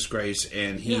 He's a disgrace,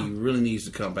 and he really needs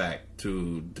to come back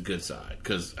to the good side.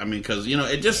 Because you know,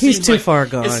 it just he's seems too like, far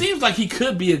gone. It seems like he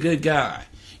could be a good guy.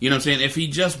 You know what I'm saying? If he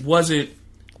just wasn't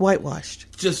whitewashed,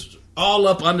 just all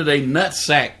up under their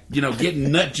nutsack, you know,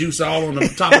 getting nut juice all on the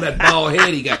top of that bald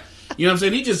head he got. You know what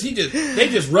I'm saying? They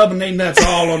just rubbing their nuts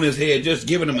all on his head, just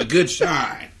giving him a good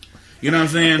shine. You know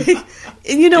what I'm saying?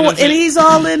 And you know what? And he's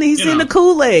all in. He's in the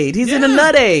Kool-Aid. He's in the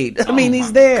Nut-Aid. I mean,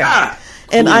 he's there. God.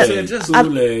 And I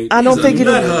don't think you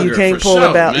can't pull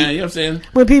him out. Man, you know what I'm saying?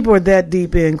 When people are that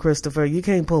deep in, Christopher, you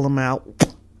can't pull them out.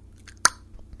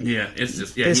 Yeah, it's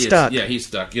just he's stuck. He's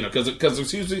stuck. You know, because as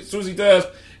soon as he does,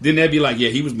 then they'd be like, yeah,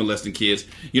 he was molesting kids.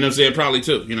 You know what I'm saying? Probably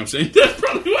too. You know what I'm saying? That's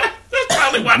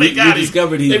probably why they got him. We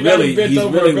discovered he's really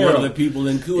one of the people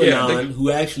in QAnon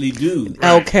who actually do.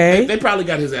 Right. Okay. They probably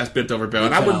got his ass bent over a barrel,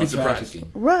 and I wouldn't be surprised.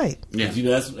 Right. Yeah. You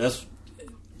know, that's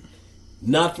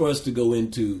not for us to go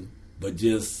into, but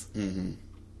just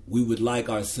we would like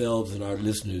ourselves and our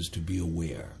listeners to be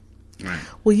aware. Right.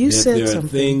 Well, you said there something. Are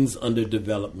things under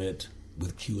development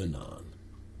with QAnon.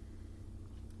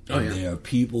 And there are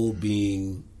people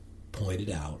being pointed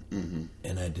out and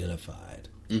identified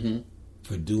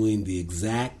for doing the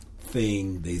exact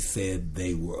thing they said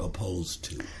they were opposed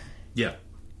to. Yeah.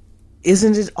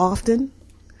 Isn't it often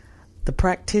the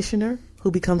practitioner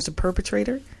who becomes the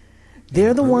perpetrator?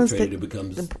 They're the ones that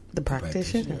becomes the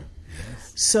practitioner.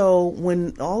 Yes. So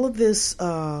when all of this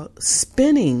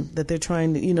spinning that they're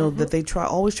trying to, you know, that they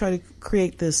always try to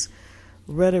create this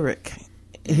rhetoric,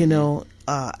 you know,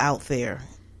 out there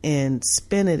and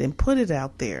spin it and put it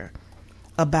out there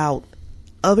about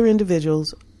other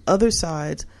individuals, other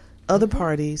sides, other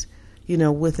parties, you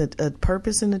know, with a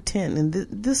purpose and intent. And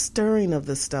this stirring of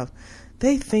this stuff,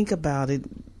 they think about it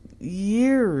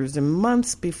years and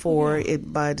months before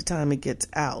by the time it gets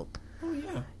out. Oh,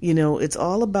 yeah. You know, it's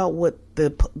all about what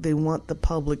they want the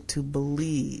public to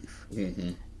believe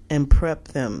and prep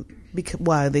them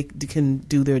why they can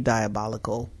do their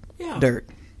diabolical dirt.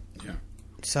 Yeah.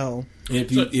 So,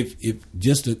 if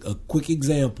just a quick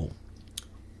example,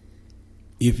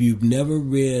 if you've never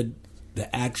read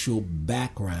the actual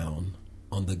background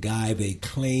on the guy they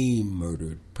claim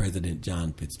murdered President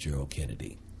John Fitzgerald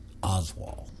Kennedy,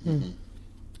 Oswald,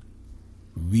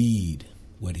 read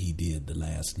what he did the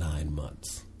last 9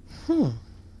 months.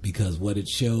 Because what it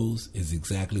shows is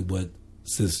exactly what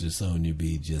Sister Sonja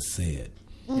B just said.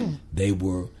 They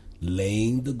were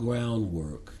laying the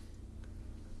groundwork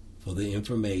for the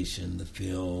information, the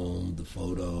film, the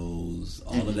photos,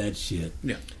 all of that shit.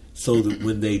 Yeah. So that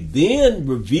when they then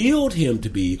revealed him to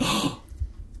be,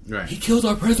 Right. he killed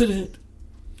our president,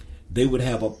 they would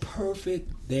have a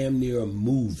perfect, damn near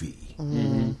movie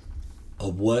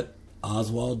of what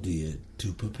Oswald did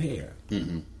to prepare.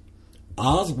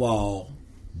 Oswald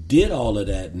did all of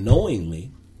that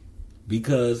knowingly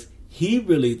because he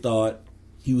really thought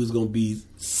he was going to be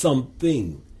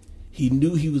something. He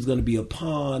knew he was going to be a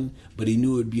pawn, but he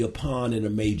knew it would be a pawn in a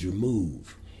major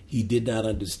move. He did not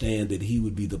understand that he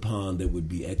would be the pawn that would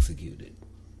be executed.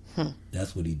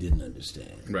 That's what he didn't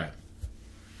understand. Right.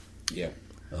 Yeah.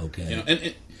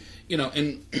 Okay.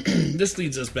 And this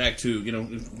leads us back to,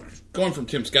 going from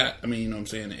Tim Scott, I mean, I'm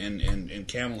saying, and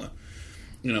Kamala,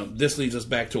 this leads us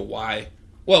back to why,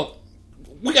 well,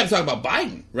 we got to talk about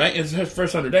Biden, right? It's his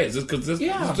first 100 days, because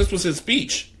this was his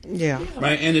speech. Yeah.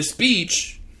 Right? And his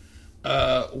speech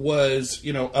was,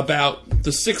 about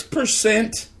the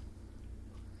 6%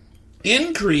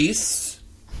 increase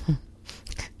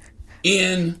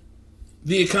in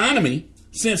the economy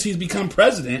since he's become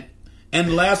president, and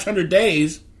the last 100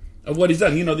 days of what he's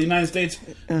done. The United States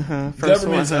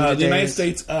government, the United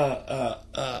States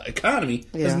economy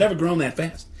has never grown that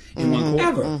fast in one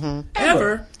quarter.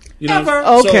 Ever. Ever.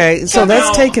 Okay, so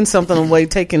that's taking something away,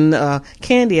 taking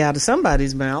candy out of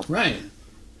somebody's mouth. Right.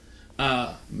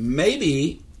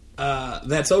 Maybe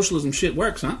that socialism shit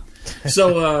works, huh?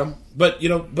 So, but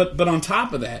on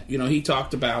top of that, he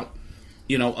talked about,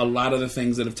 a lot of the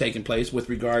things that have taken place with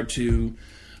regard to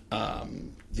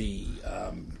the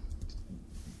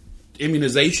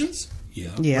immunizations. Yeah.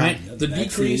 Right? Yeah, The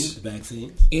decrease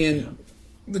in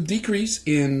the decrease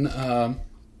in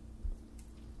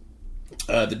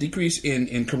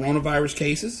coronavirus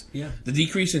cases. Yeah. The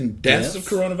decrease in deaths of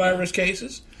coronavirus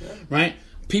cases. Yeah. Right?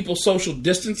 People social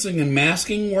distancing and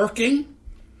masking working.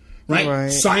 Right?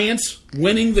 Science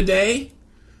winning the day.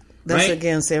 That's right?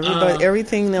 against everybody,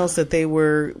 everything else that they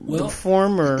were, the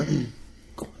former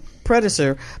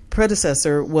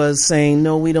predecessor was saying,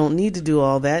 no, we don't need to do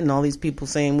all that. And all these people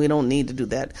saying, we don't need to do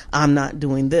that. I'm not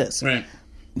doing this. Right.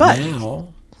 But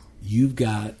now you've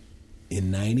got,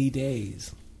 in 90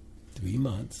 days, 3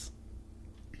 months,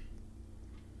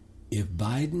 if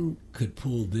Biden could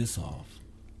pull this off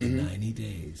in 90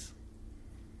 days,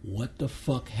 what the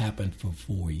fuck happened for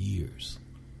 4 years?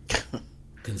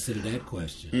 Consider that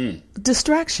question.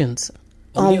 distractions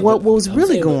on what was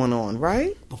really going on,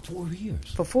 right? For 4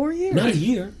 years. For 4 years. Not a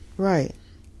year. Right.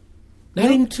 Not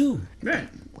even 2. Right.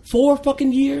 4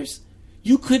 fucking years?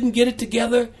 You couldn't get it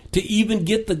together to even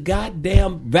get the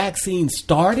goddamn vaccine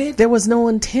started? There was no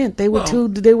intent. They were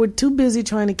too busy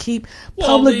trying to keep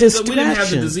public distraction. We didn't have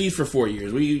the disease for 4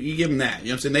 years. You give them that. You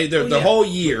know what I'm saying? The whole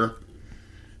year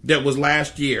that was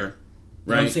last year,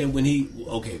 right? I'm saying when he You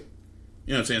know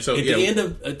what I'm saying? So near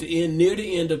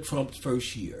the end of Trump's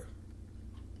first year,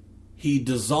 he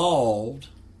dissolved.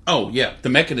 Oh yeah, the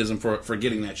mechanism for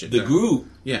getting that shit. The done. group.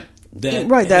 Yeah.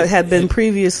 That had been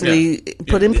previously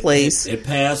put in place. It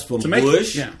passed from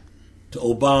Bush to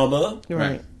Obama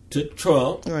to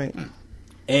Trump,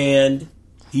 and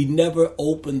he never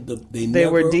opened They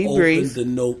were debriefed. Opened the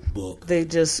notebook. They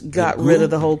just got rid of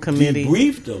the whole committee.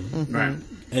 Debriefed them, right,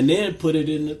 and then put it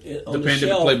on the pandemic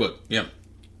shelf. playbook. Yeah.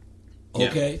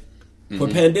 Okay, for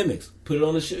pandemics, put it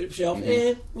on the shelf.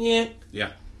 Yeah.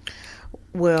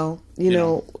 Well, you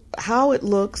know how it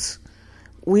looks.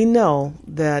 We know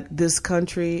that this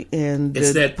country and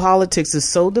politics is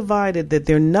so divided that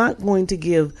they're not going to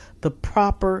give the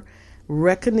proper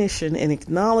recognition and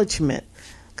acknowledgement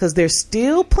because they're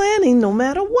still planning no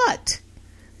matter what.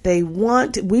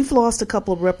 We've lost a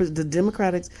couple of the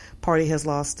Democratic Party has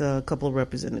lost a couple of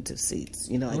representative seats.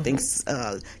 I think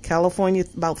California,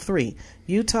 about 3.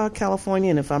 Utah, California,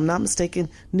 and if I'm not mistaken,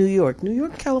 New York,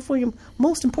 California,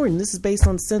 most important. This is based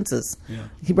on census,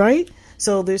 right?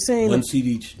 So they're saying 1 seat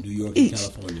each, New York and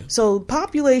California. So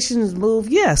populations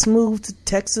moved to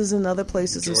Texas and other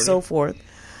places and so forth.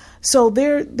 So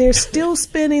they're still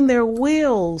spinning their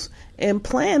wheels and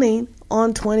planning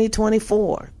on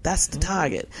 2024. That's the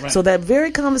target. Right. So that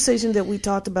very conversation that we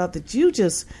talked about that you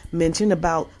just mentioned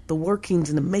about the workings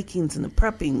and the makings and the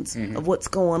preppings of what's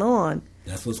going on.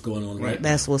 That's what's going on right now.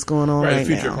 That's what's going on right now. The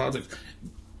future of politics.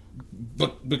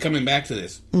 But coming back to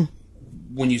this,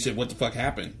 when you said what the fuck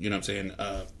happened, you know what I'm saying,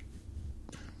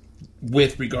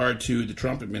 with regard to the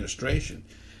Trump administration,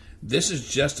 this is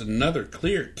just another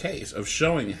clear case of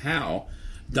showing how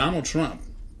Donald Trump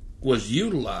was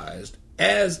utilized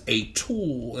as a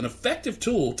tool, an effective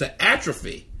tool to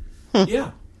atrophy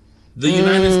the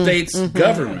United States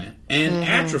government and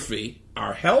atrophy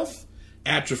our health,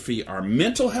 atrophy our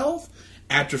mental health,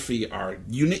 atrophy our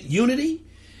unity,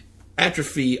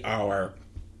 atrophy our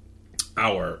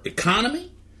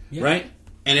economy, right?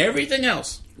 And everything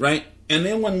else, right? And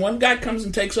then when one guy comes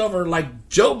and takes over, like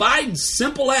Joe Biden's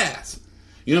simple ass,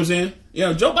 you know what I'm saying? You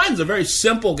know, Joe Biden's a very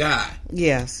simple guy.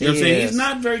 Yes, you know what I'm saying? is. He's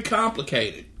not very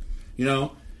complicated, you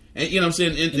know? And you know what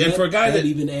I'm saying? And for a guy that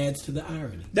even adds to the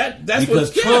irony. That's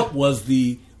because Trump was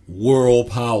the world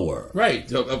power.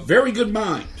 Right. A very good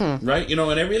mind, right? You know,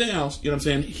 and everything else, you know what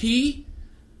I'm saying? He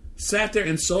sat there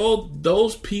and sold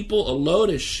those people a load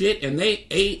of shit, and they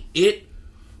ate it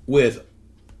with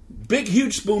big,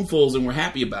 huge spoonfuls and were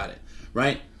happy about it,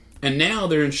 right? And now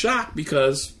they're in shock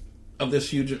because of this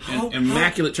huge,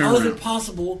 immaculate turnaround. How is it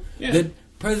possible that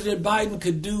President Biden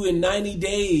could do in 90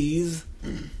 days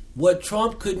what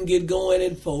Trump couldn't get going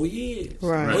in 4 years?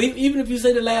 Right. Or even if you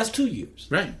say the last 2 years.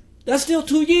 Right. That's still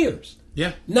 2 years.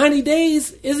 Yeah. 90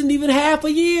 days isn't even half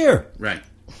a year. Right.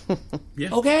 Yeah.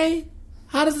 Okay?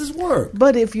 How does this work?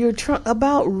 But if you're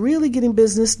about really getting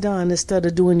business done instead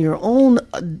of doing your own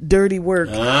dirty work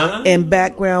and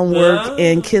background work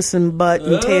and kissing butt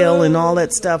and tail and all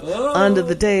that stuff under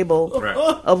the table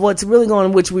of what's really going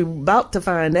on, which we're about to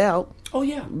find out. Oh,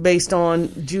 yeah. Based on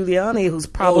Guliani, who's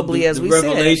probably, as we said. The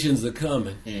revelations are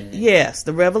coming. Mm-hmm. Yes,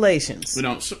 the revelations. You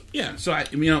know, so I,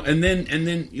 you know, and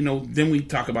then, you know, then we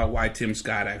talk about why Tim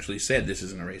Scott actually said this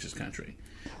isn't a racist country.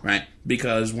 Right,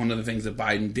 because one of the things that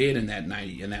Biden did in that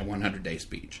 100-day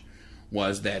speech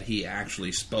was that he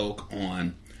actually spoke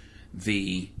on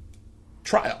the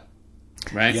trial,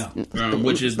 right? Yeah,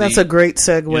 which is that's a great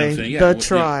segue. You know the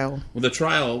trial, well, the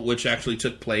trial, which actually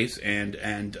took place, and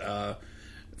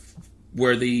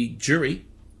where the jury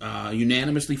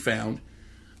unanimously found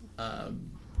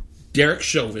Derek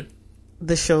Chauvin.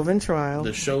 The Chauvin trial.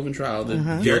 The Chauvin trial.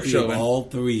 Derek Chauvin. All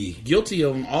three. Guilty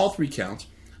of all three counts.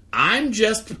 I'm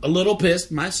just a little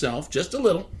pissed myself, just a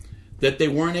little, that they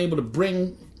weren't able to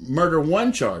bring murder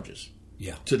one charges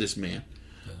to this man.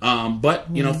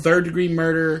 But, you know, third-degree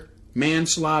murder,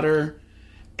 manslaughter,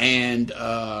 and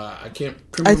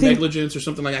criminal negligence or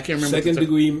something like that. I can't remember.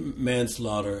 Second-degree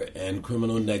manslaughter and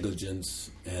criminal negligence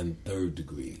and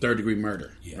third-degree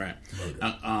murder. Yeah, right.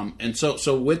 Murder. And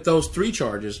so with those three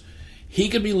charges, he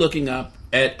could be looking up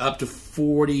to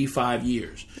 45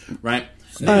 years, right?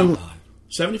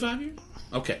 75 years?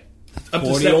 Okay. Up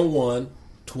 40 to on one,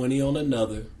 20 on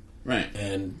another. Right.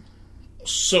 And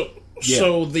so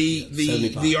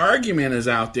the argument is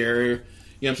out there, you know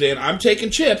what I'm saying? I'm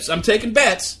taking chips, I'm taking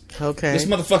bets. Okay. This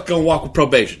motherfucker gonna walk with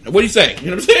probation. What do you say?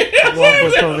 You know what I'm saying? Walk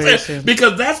with probation.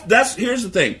 Because that's here's the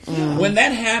thing. When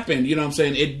that happened, you know what I'm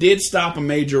saying, it did stop a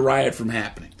major riot from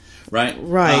happening. Right,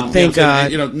 Thank God.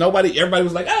 And, you know, everybody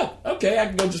was like, "Oh, okay, I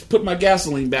can go just put my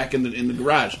gasoline back in the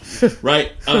garage."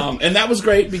 Right, and that was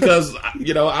great because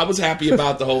you know I was happy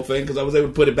about the whole thing because I was able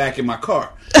to put it back in my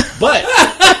car. But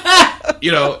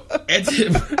you know,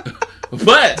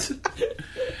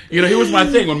 here was my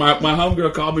thing when my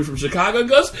homegirl called me from Chicago and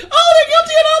goes, "Oh, they're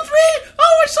guilty on all three.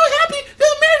 Oh, we're so happy.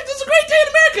 This is a great day in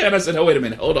America." And I said, "Oh, wait a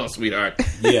minute, hold on, sweetheart.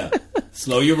 Yeah,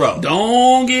 slow your roll.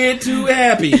 Don't get too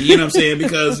happy." You know what I'm saying?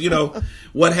 Because you know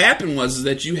what happened was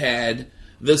that you had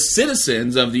the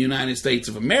citizens of the United States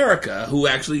of America who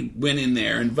actually went in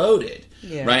there and voted.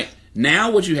 Yeah. Right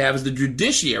now, what you have is the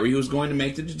judiciary who's going to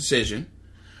make the decision,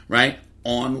 right,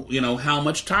 on how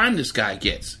much time this guy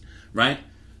gets, right.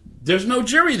 There's no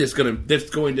jury that's going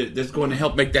to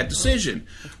help make that decision,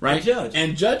 right?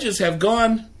 And judges have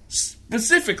gone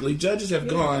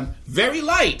very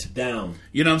light down.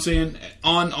 You know what I'm saying?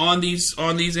 On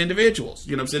these individuals.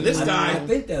 You know what I'm saying? This guy. I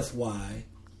think that's why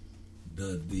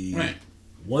the right.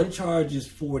 One charge is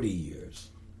 40 years.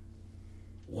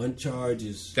 One charge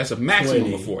is that's a maximum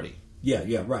 20. of 40.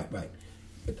 Yeah, right.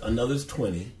 Another's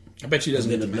 20. I bet she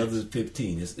doesn't. And then another's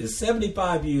 15. It's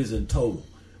 75 years in total,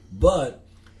 but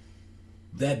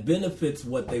that benefits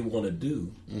what they want to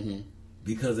do,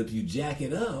 because if you jack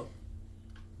it up,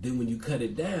 then when you cut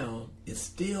it down, it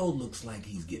still looks like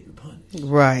he's getting punished.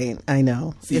 Right, I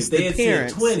know. See, if they had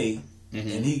said 20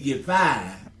 and he get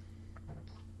 5,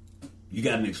 you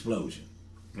got an explosion.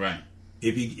 Right.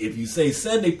 If you say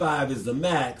 75 is the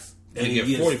max, and he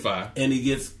gets 45, and he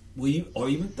gets or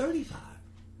even 35,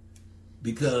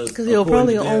 because he'll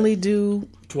probably only do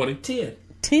 10.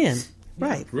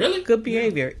 Right. Really? Good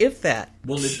behavior, if that.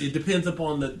 Well, it depends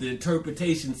upon the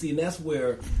interpretation. See, and that's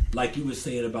where, like you were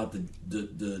saying about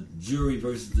the jury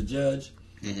versus the judge,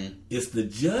 it's the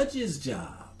judge's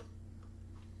job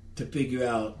to figure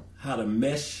out how to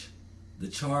mesh the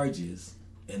charges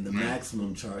and the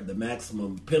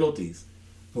maximum penalties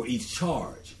for each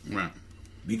charge. Right.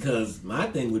 Because my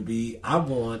thing would be, I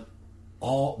want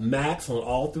all max on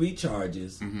all 3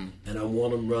 charges, and I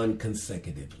want them run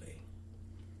consecutively,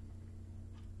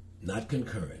 not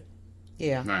concurrent.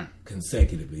 Yeah. Right.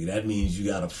 Consecutively. That means you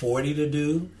got a 40 to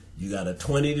do, you got a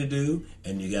 20 to do,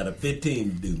 and you got a 15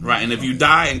 to do. Right, and if you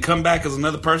die and come back as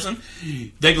another person,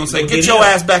 they're going to say, get your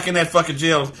ass back in that fucking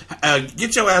jail.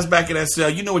 Get your ass back in that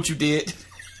cell. You know what you did.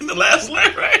 In the last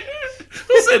line, right?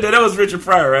 Who said that? That was Richard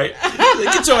Pryor, right?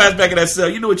 Get your ass back in that cell.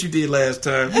 You know what you did last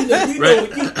time.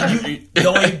 Right? I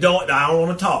don't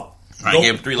want to talk. I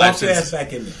gave him 3 life sentences.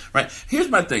 Back in there. Right. Here's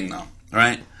my thing, though.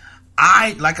 Right.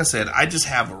 Like I said, I just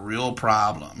have a real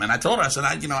problem, and I told her, I said,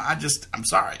 I'm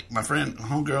sorry, my friend,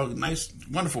 homegirl, nice,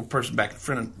 wonderful person back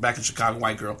in Chicago,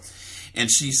 white girl, and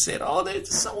she said, "Oh, this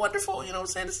is so wonderful, you know what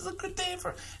I'm saying? This is a good day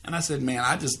for," and I said, "Man,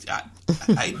 I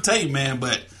hate to tell you, man,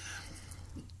 but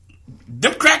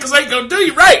them crackers ain't gonna do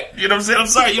you right." You know what I'm saying? I'm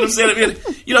sorry. You know what I'm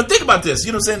saying? You know, think about this.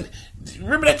 You know what I'm saying?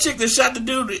 Remember that chick that shot the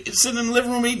dude sitting in the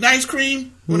living room eating ice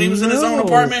cream when he was in his own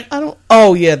apartment? I don't.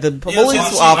 Oh yeah, the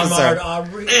police officer.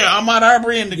 Ahmaud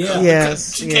Arbery and the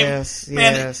yes.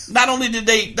 Man, not only did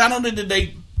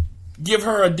they give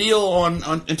her a deal on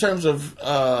in terms of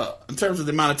the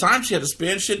amount of time she had to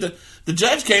spend, the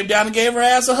judge came down and gave her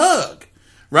ass a hug.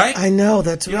 Right? I know,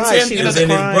 that's you know right. She was crying.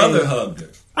 His brother hugged her.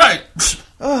 Right.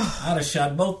 I'd have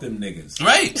shot both them niggas.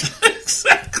 Right.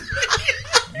 Exactly.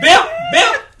 Bill.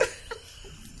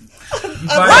 You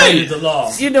violated the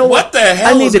law. You know what the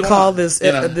hell? I need to call this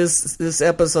this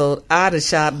episode. I'd have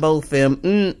shot both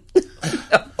them.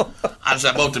 I'd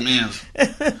shot both them ends.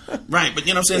 Right, but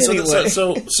you know what I'm saying. Anyway.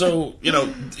 So you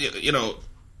know,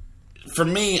 for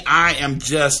me, I am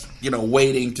just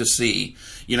waiting to see.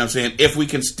 You know what I'm saying? If we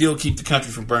can still keep the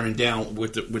country from burning down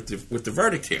with the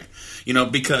verdict here,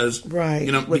 because right,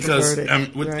 because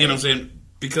right. you know what I'm saying.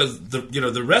 Because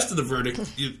the rest of the verdict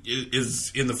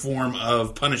is in the form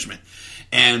of punishment,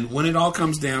 and when it all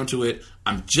comes down to it,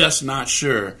 I'm just not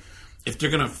sure if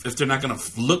they're not gonna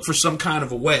look for some kind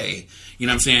of a way, you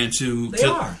know what I'm saying,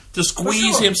 to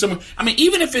squeeze him somewhere. I mean,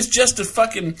 even if it's just to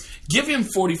fucking give him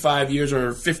 45 years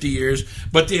or 50 years,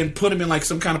 but then put him in like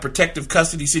some kind of protective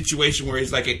custody situation where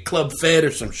he's like at Club Fed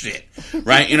or some shit,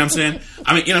 right? You know what I'm saying?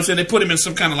 I mean, you know what I'm saying? They put him in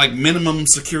some kind of like minimum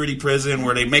security prison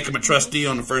where they make him a trustee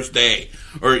on the first day,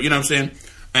 or you know what I'm saying?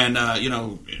 And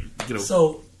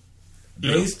So,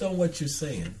 based on what you're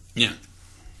saying, yeah,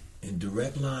 in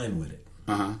direct line with it,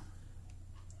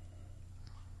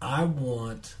 I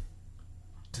want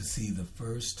to see the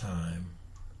first time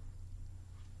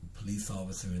a police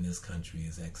officer in this country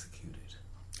is executed.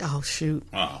 Oh shoot!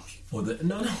 Oh,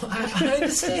 No, I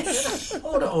understand.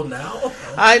 Hold on now.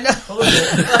 I know. Hold on.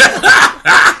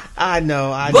 I know.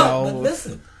 But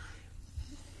listen,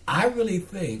 I really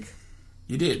think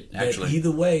you did actually. That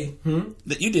either way,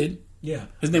 that you did. Yeah.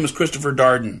 His name was Christopher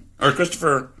Darden, or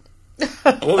Christopher.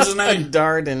 What was his name?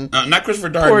 Darden. Not Christopher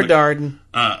Darden. Poor Darden.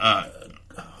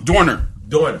 Dorner.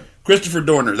 Christopher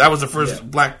Dorner. That was the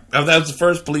first that was the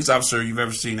first police officer you've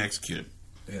ever seen executed.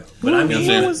 Yeah. But I mean,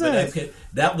 who was that?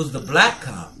 That was the black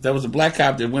cop. That was the black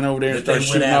cop that went over there and started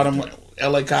shooting all them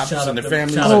LA cops and their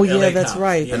families. Oh yeah, that's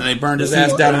right. And then they burned his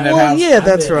ass down in that house. Yeah,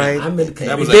 that's right.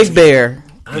 That was Big Bear.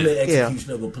 I'm an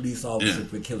execution of a police officer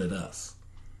for killing us.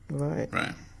 Right.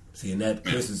 See, and that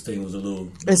Christmas thing was a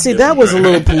little... And see, that was a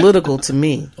little political to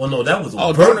me. Oh, no, that was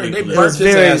they burnt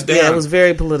his ass down. Yeah, it was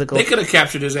very political. They could have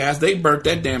captured his ass. They burnt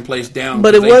that damn place down.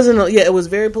 But it wasn't... Yeah, it was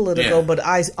very political, Yeah. but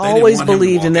I always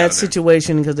believed in that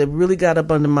situation because it really got up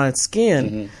under my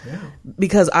skin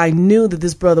because I knew that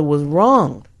this brother was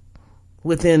wrong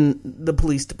within the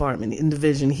police department, in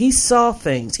division. He saw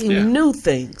things. He knew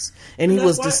things. And he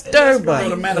was disturbed by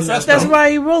it. That's why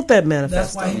he wrote that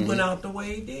manifesto. That's why he went out the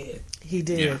way he did. He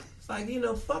did. Yeah. It's like,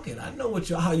 fuck it. I know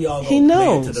how y'all He gonna play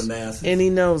knows. it to the masses. And he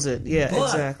knows it. Yeah, But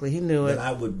exactly. He knew it. What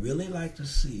I would really like to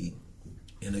see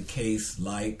in a case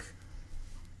like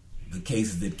the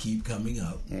cases that keep coming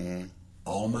up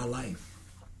all my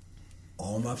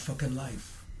fucking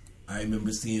life. I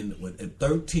remember seeing at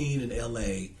 13 in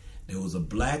LA, there was a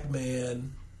black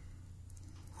man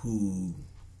who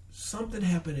something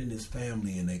happened in his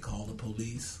family and they called the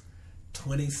police.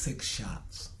 26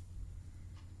 shots.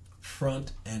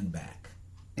 Front and back.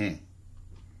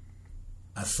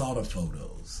 I saw the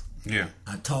photos. Yeah.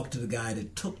 I talked to the guy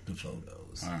that took the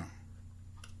photos. Wow.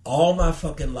 All my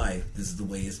fucking life, this is the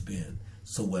way it's been.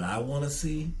 So what I want to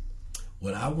see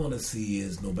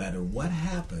is no matter what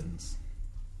happens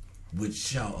with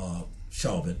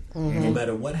Chauvin, no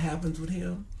matter what happens with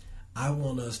him, I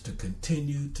want us to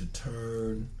continue to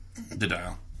turn the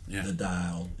dial. Yeah. The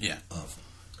dial Yeah. up.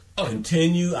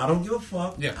 Continue. I don't give a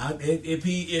fuck. Yeah.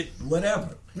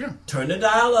 Whatever. Yeah. Turn the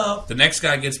dial up. The next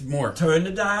guy gets more. Turn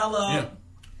the dial up. Yeah.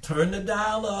 Turn the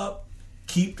dial up.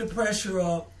 Keep the pressure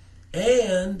up.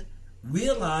 And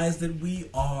realize that we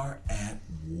are at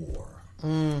war.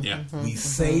 Yeah. We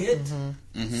say it.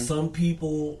 Some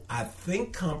people, I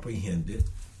think, comprehend it.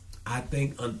 I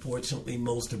think, unfortunately,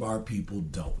 most of our people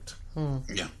don't.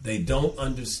 Yeah. They don't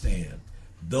understand.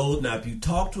 Though, now, if you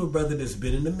talk to a brother that's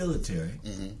been in the military,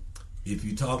 if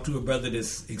you talk to a brother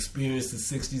that's experienced the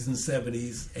 60s and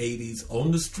 70s, 80s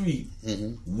on the street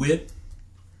with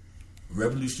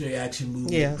Revolutionary Action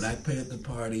Movement, Black Panther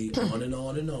Party, on and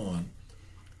on and on,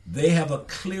 they have a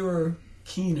clearer,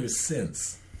 keener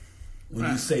sense when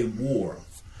you say war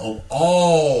of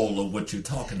all of what you're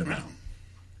talking about.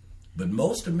 But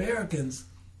most Americans,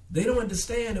 they don't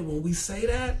understand that when we say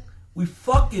that, we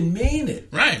fucking mean it.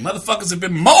 Right. Motherfuckers have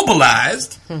been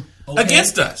mobilized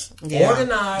against us.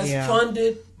 Organized,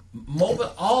 funded,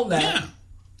 all that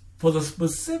for the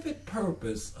specific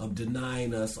purpose of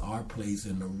denying us our place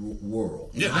in the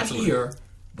world. Yeah, Not absolutely. here,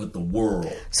 but the world.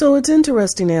 So it's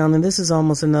interesting now, and this is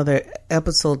almost another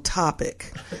episode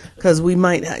topic, because we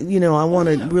might, I want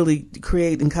to really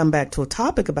create and come back to a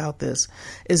topic about this,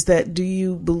 is that do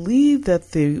you believe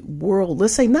that the world,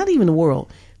 let's say not even the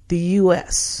world, the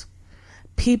U.S.,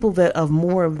 people that of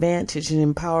more advantage and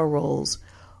in power roles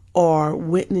are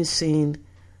we witnessing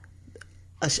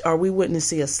a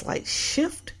slight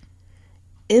shift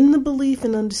in the belief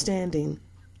and understanding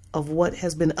of what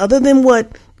has been, other than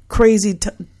what crazy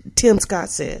Tim Scott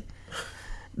said,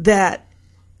 that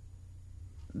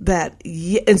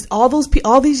and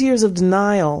all these years of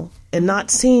denial and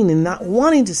not seeing and not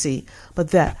wanting to see,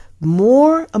 but that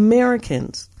more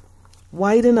Americans,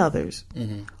 white and others,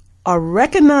 are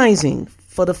recognizing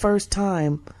for the first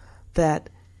time that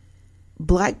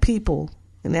black people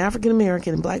and African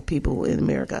American and black people in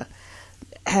America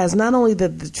has not only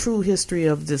the true history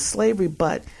of the slavery,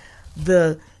 but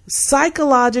the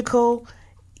psychological,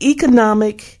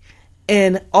 economic,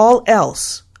 and all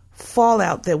else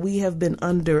fallout that we have been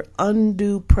under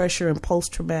undue pressure and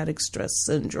post-traumatic stress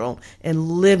syndrome and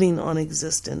living on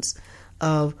existence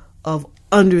of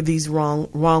under these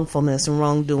wrongfulness and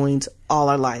wrongdoings all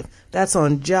our life. That's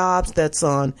on jobs. That's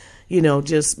on,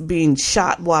 just being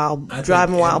shot while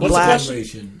driving while black.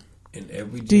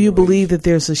 Do you believe that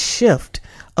there's a shift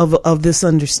of this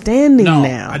understanding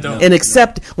now? I don't. And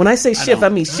when I say shift, I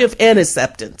mean shift and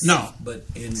acceptance. No, but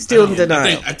still in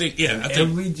denial. I think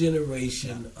every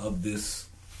generation of this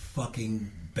fucking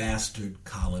bastard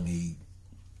colony.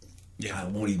 I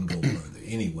won't even go further.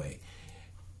 Anyway,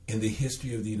 in the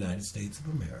history of the United States of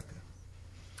America,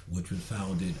 which was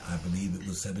founded, I believe it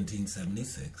was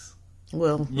 1776.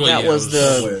 Well, that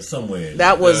was somewhere.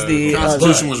 That was the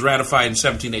Constitution was ratified in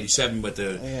 1787, but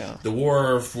the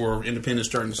war for independence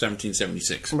started in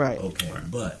 1776. Right. Okay,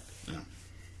 but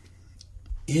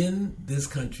in this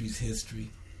country's history,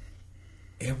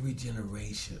 every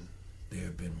generation there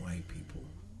have been white people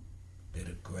that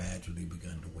have gradually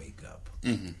begun to wake up.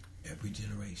 Every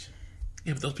generation.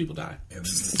 Yeah, but those people die.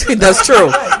 That's true.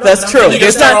 That's true.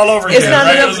 It's not all over again.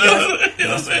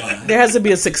 Right? There has to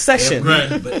be a succession.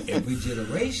 But every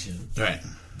generation. Right.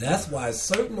 That's why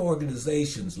certain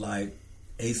organizations like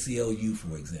ACLU,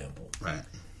 for example,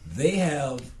 they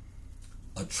have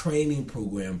a training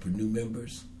program for new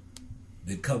members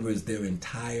that covers their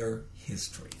entire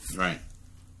history. Right.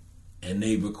 And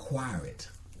they require it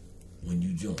when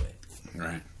you join.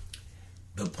 Right.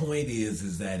 The point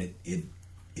is that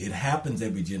it happens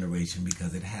every generation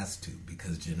because it has to,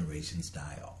 because generations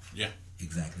die off. Yeah.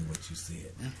 Exactly what you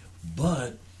said. Yeah.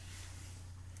 But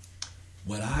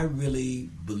what I really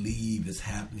believe is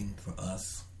happening for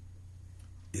us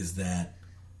is that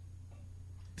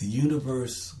the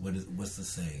universe, what's the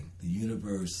saying? The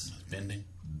universe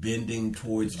bending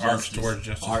towards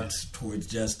justice. Arcs towards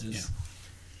justice.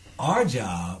 Yeah. Our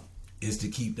job is to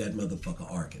keep that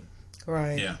motherfucker arcing.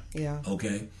 Right. Yeah.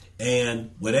 Okay?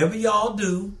 And whatever y'all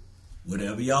do,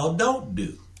 whatever y'all don't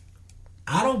do,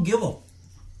 I don't give a...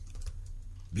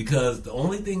 Because the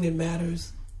only thing that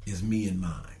matters is me and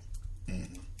mine.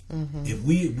 Mm-hmm. If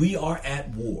we are at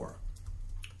war.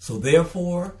 So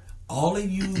therefore, all of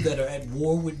you that are at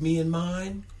war with me and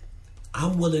mine,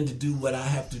 I'm willing to do what I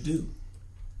have to do.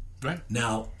 Right.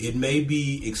 Now, it may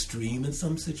be extreme in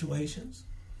some situations.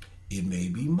 It may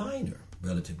be minor,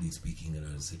 relatively speaking, in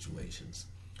other situations.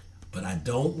 But I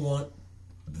don't want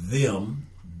them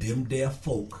deaf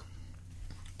folk,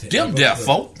 to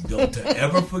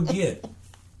ever forget.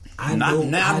 I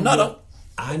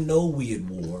know we at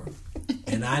war,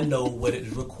 and I know what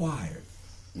is required.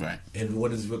 Right. And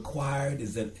what is required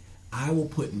is that I will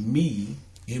put me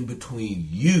in between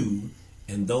you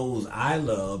and those I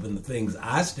love and the things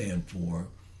I stand for,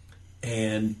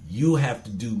 and you have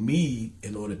to do me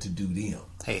in order to do them.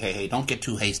 Hey, don't get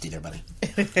too hasty there, buddy.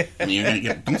 I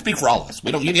mean, don't speak for all of us.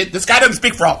 This guy doesn't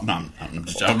speak for all. No, I'm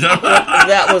just joking.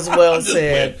 That was well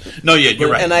said. No, yeah,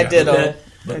 you're right. And I did all.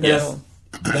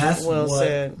 That's well what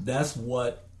said. That's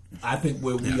what I think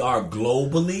where we are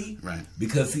globally. Right.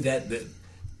 Because see that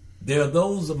there are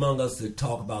those among us that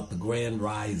talk about the grand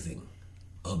rising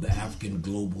of the African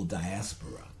global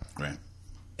diaspora. Right.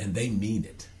 And they mean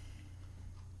it.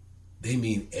 They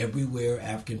mean everywhere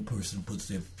African person puts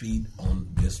their feet on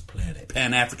this planet.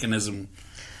 Pan-Africanism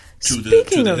to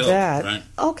Speaking the of hill, that, right?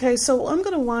 okay, so I'm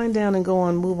going to wind down and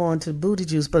move on to booty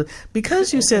juice. But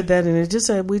because you said that, and it just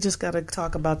said we just got to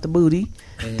talk about the booty,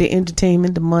 the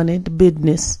entertainment, the money, the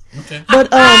business. Okay.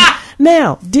 But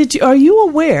now, are you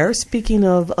aware? Speaking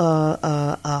of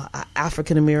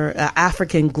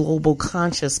African global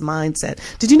conscious mindset,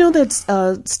 did you know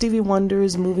that Stevie Wonder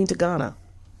is moving to Ghana?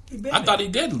 I thought he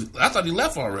did. I thought he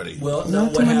left already. Well, no,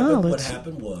 what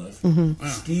happened was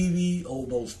Stevie,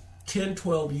 almost 10,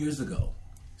 12 years ago,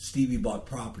 Stevie bought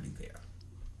property there.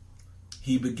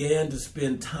 He began to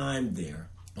spend time there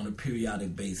on a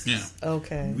periodic basis. Yeah.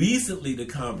 Okay. Recently, the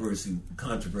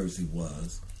controversy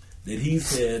was that he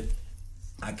said,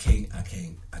 I can't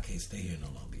stay here no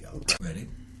longer, y'all. Ready?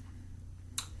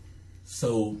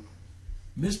 So,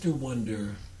 Mr.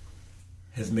 Wonder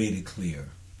has made it clear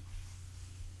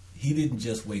he didn't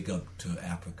just wake up to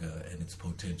Africa and its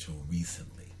potential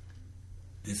recently.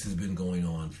 This has been going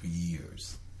on for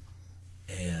years.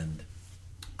 And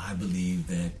I believe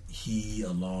that he,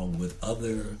 along with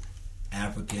other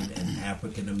African and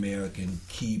African American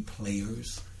key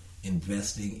players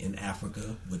investing in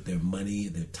Africa with their money,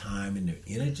 their time, and their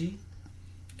energy,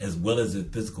 as well as their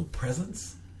physical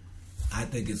presence, I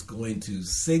think it's going to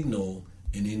signal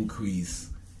an increase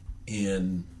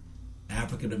in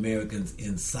African Americans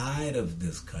inside of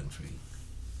this country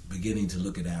beginning to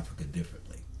look at Africa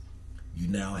differently. You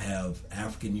now have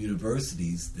African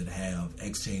universities that have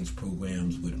exchange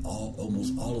programs with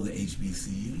almost all of the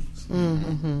HBCUs.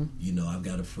 Mm-hmm. You know, I've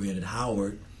got a friend at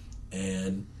Howard,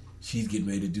 and she's getting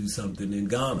ready to do something in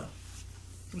Ghana,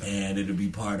 and it'll be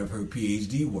part of her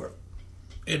PhD work.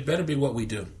 It better be what we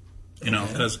do, you know,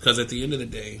 because at the end of the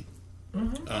day,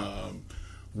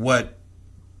 what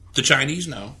the Chinese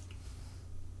know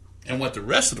and what the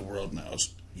rest of the world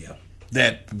knows,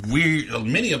 that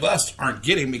many of us aren't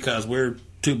getting because we're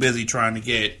too busy trying to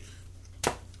get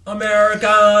American.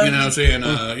 You know what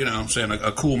I'm saying?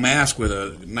 A cool mask with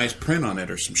a nice print on it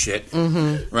or some shit,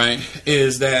 right?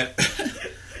 Is that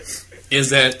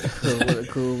what a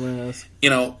cool mask. You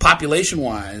know,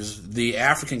 population-wise, the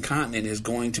African continent is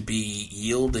going to be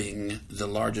yielding the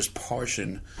largest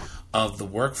portion of the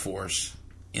workforce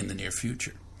in the near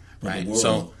future, right?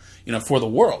 So, you know, for the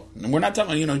world, and we're not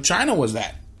talking. You know, China was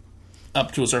that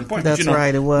up to a certain point. That's but, you know,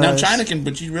 right. It was. Now China can,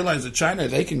 but you realize that China,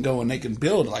 they can go and they can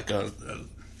build like a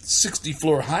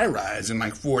 60-floor high-rise in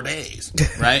like 4 days,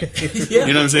 right? You know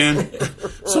what I'm saying?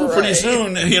 So pretty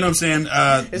soon, you know what I'm saying,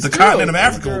 the continent of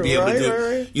Africa will be able to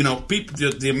do, you know,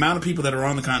 the amount of people that are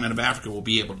on the continent of Africa will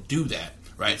be able to do that,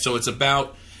 right? So it's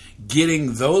about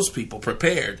getting those people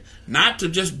prepared, not to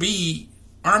just be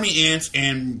army ants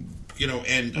and, you know,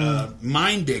 and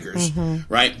mine diggers,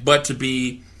 right? But to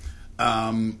be,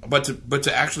 but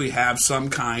to actually have some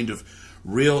kind of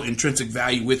real intrinsic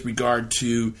value with regard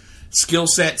to skill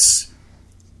sets,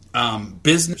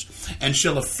 business, and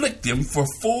shall afflict them for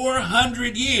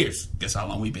 400 years. Guess how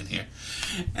long we've been here.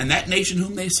 And that nation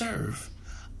whom they serve,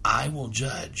 I will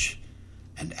judge,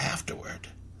 and afterward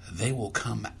they will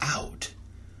come out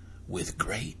with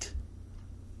great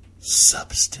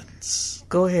substance.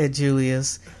 Go ahead,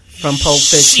 Julius, from Pulp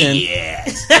Fiction.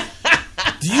 Yes.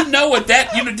 Do you know what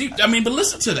that? You know, I mean, but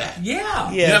listen to that.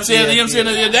 Yeah. You know what I'm saying? You know what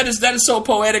I'm saying? That is so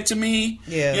poetic to me.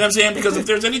 Yeah. You know what I'm saying? Because if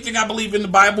there's anything I believe in the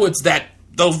Bible, it's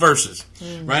those verses,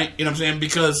 right? You know what I'm saying?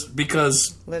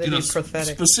 Because let it you know, be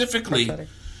prophetic. Specifically,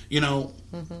 you know,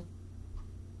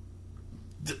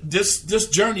 this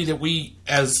journey that we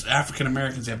as African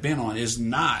Americans have been on is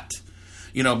not,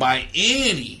 you know, by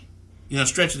any, you know,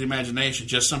 stretch of the imagination,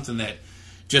 just something that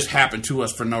just happened to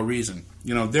us for no reason.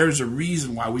 You know, there's a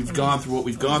reason why we've gone through what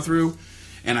we've gone through,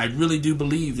 and I really do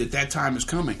believe that time is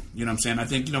coming. You know what I'm saying? I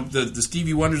think, you know, the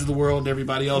Stevie Wonders of the world and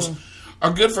everybody else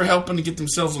are good for helping to get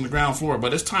themselves on the ground floor,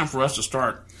 but it's time for us to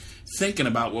start thinking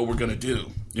about what we're going to do.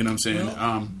 You know what I'm saying?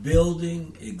 Well,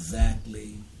 building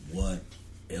exactly what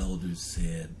elders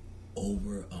said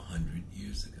over 100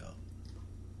 years ago.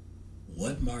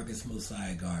 What Marcus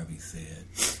Mosiah Garvey said.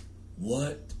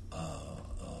 What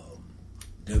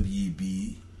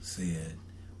W.E.B. said,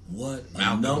 what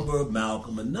a number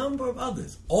of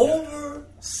others over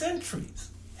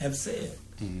centuries have said.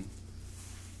 Mm-hmm.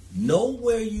 Know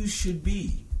where you should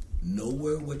be. Know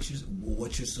what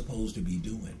you're supposed to be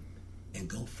doing. And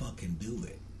go fucking do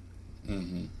it.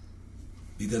 Mm-hmm.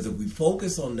 Because if we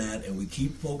focus on that and we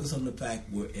keep focus on the fact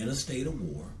we're in a state of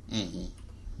war, mm-hmm.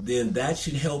 then that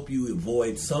should help you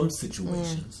avoid some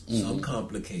situations, mm-hmm. some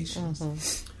complications.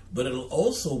 Mm-hmm. But it'll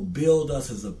also build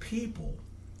us as a people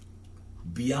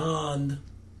beyond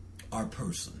our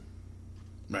person.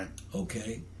 Right.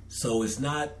 Okay? So it's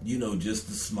not, just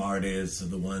the smartest or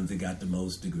the ones that got the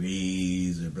most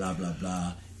degrees or blah, blah,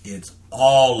 blah. It's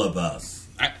all of us.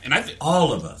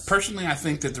 All of us. Personally, I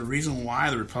think that the reason why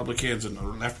the Republicans and the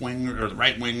left wing or the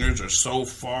right wingers are so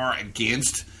far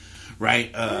against,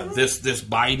 right, this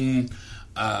Biden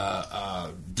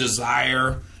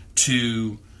desire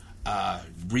to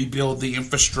rebuild the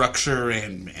infrastructure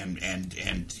and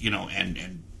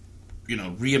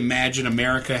reimagine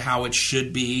America how it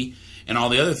should be and all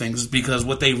the other things is because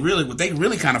what they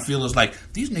really kind of feel is like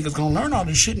these niggas gonna learn all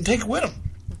this shit and take it with them.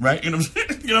 Right? You know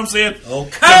what I'm saying?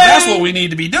 Okay. That's what we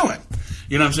need to be doing.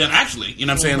 You know what I'm saying? Actually, you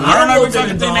know what I'm saying? Learn every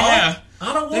fucking thing they have.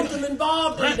 I don't want them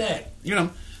involved in that.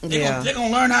 They're going to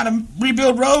learn how to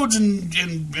rebuild roads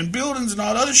and buildings and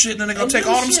all the other shit, and then they're going to take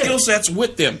all them skill sets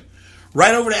with them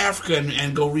right over to Africa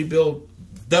and go rebuild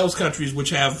those countries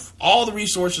which have all the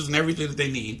resources and everything that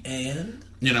they need. And,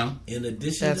 in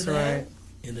addition to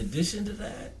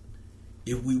that,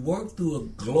 if we work through a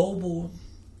global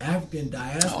African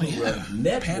diaspora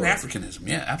network.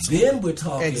 Pan-Africanism, absolutely. Then we're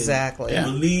talking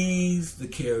Belize, the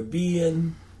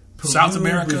Caribbean, Peru, South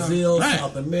America, Brazil,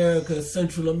 South America,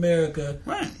 Central America,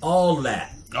 all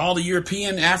that. All the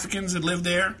European Africans that live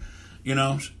there,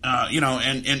 and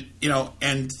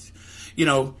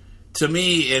to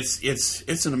me,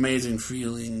 it's an amazing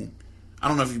feeling. I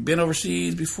don't know if you've been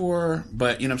overseas before,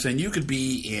 but you know what I'm saying, you could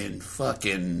be in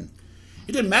fucking.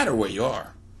 It didn't matter where you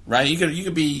are, right? You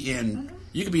could be in.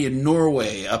 You could be in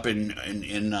Norway, up in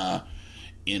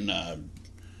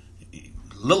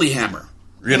Lillehammer.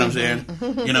 You know what I'm saying? You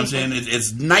know what I'm saying?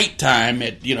 It's nighttime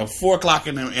at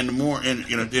 4:00 in the morning.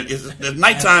 It's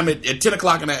nighttime at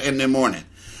 10:00 in the morning,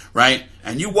 right?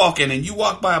 And you walk in and you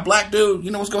walk by a black dude.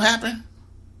 You know what's gonna happen?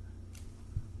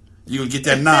 You gonna get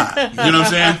that nod. You know what I'm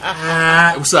saying?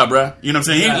 What's up, bro? You know what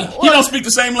I'm saying? He don't speak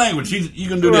the same language. You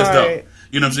can do this though.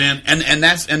 You know what I'm saying? And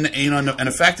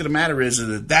the fact of the matter is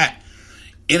that.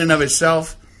 In and of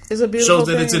itself, shows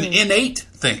that it's an innate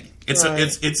thing. It's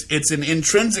it's an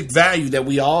intrinsic value that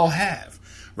we all have,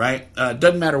 right?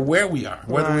 Doesn't matter where we are,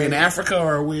 whether we're in Africa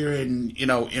or we're in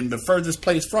in the furthest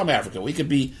place from Africa. We could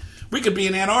be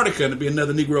in Antarctica and there'd be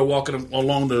another Negro walking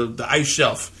along the ice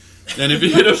shelf. And if you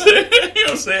know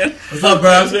what I'm saying, what's up,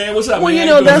 bro? What's up?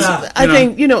 Well, that's I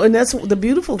think and that's the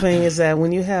beautiful thing is that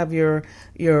when you have your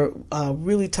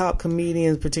really top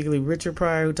comedians, particularly Richard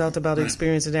Pryor, who talked about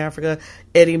experience in Africa,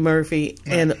 Eddie Murphy,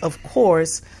 and of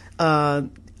course,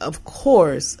 Dave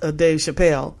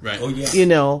Chappelle. Right. Oh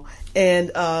yeah.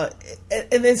 And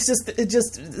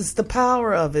it's the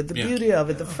power of it, the beauty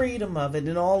of it, the freedom of it,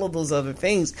 and all of those other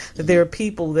things. That there are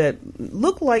people that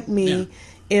look like me.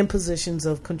 In positions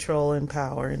of control and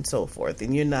power and so forth,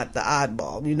 and you're not the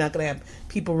oddball. You're not going to have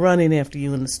people running after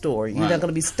you in the store. You're not going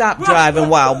to be stopped driving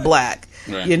while black.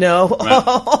 Right.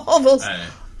 all those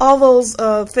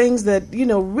things that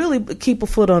really keep a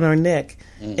foot on our neck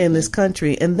in this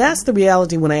country, and that's the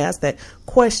reality. When I asked that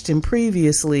question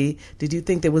previously, did you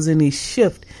think there was any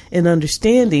shift in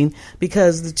understanding?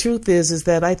 Because the truth is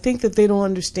that I think that they don't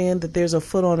understand that there's a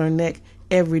foot on our neck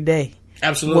every day.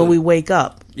 Absolutely. When we wake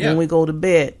up, when we go to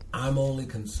bed. I'm only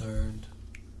concerned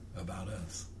about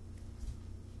us.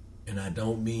 And I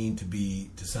don't mean to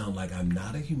sound like I'm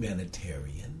not a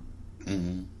humanitarian,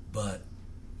 but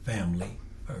family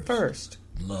first.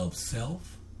 Love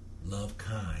self, love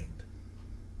kind.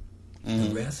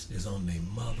 The rest is on their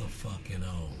motherfucking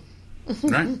own.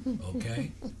 Right.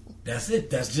 Okay? That's it.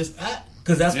 That's just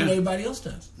because that's what everybody else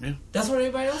does. Yeah. That's what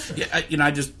everybody else does. Yeah,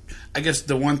 I guess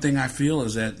the one thing I feel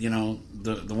is that,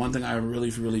 the one thing I really,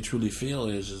 really, truly feel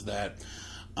is that,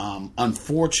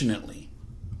 unfortunately,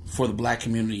 for the black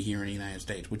community here in the United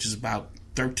States, which is about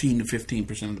 13 to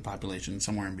 15% of the population,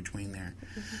 somewhere in between there,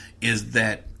 is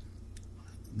that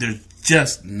there's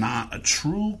just not a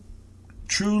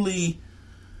truly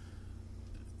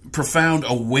profound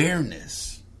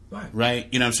awareness. Right.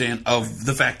 You know what I'm saying? Of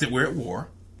the fact that we're at war,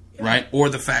 right? Or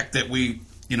the fact that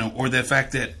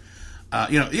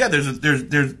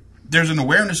there's an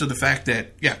awareness of the fact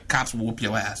that, cops will whoop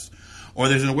your ass. Or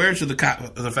there's an awareness of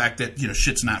the fact that,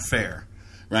 shit's not fair,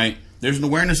 right? There's an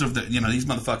awareness of these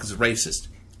motherfuckers are racist.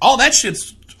 All that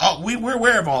shit's we're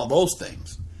aware of all those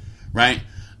things, right?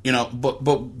 But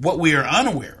what we are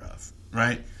unaware of,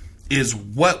 right, is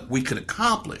what we could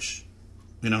accomplish.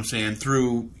 You know what I'm saying?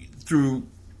 Through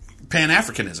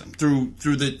Pan-Africanism,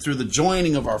 through the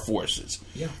joining of our forces,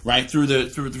 right? Through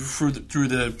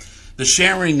the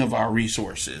sharing of our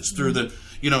resources, through the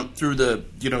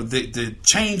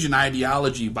change in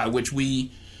ideology by which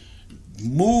we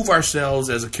move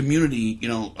ourselves as a community,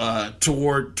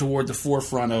 toward the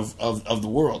forefront of the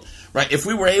world, right? If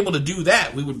we were able to do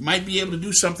that, we might be able to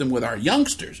do something with our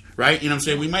youngsters, right? You know what I'm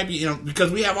saying? We might be,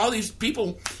 because we have all these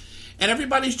people, and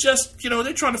everybody's just,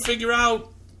 they're trying to figure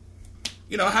out,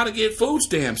 how to get food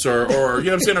stamps or you know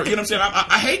what I'm saying? Or, you know what I'm saying?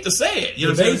 I hate to say it,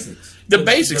 the basics. The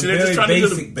basics. They're just trying to do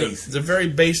the very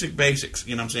basic basics,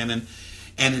 you know what I'm saying?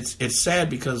 And it's sad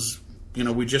because,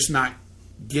 we're just not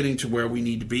getting to where we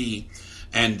need to be.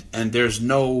 And there's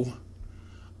no,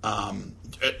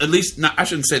 at least not, I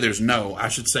shouldn't say there's no, I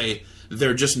should say there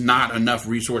are just not enough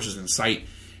resources in sight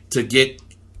to get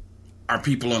our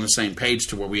people on the same page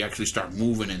to where we actually start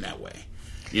moving in that way.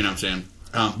 You know what I'm saying?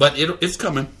 But it's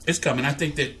coming. It's coming. I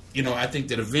think that,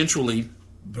 eventually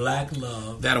Black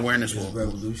love, that awareness will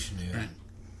revolutionary. Right.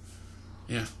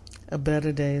 Yeah. A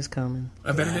better day is coming.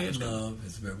 A better day is coming. coming. Love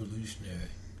is revolutionary.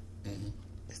 Mm-hmm.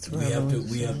 It's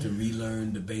we have to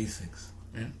relearn the basics.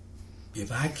 Yeah.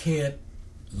 If I can't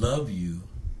love you,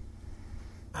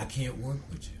 I can't work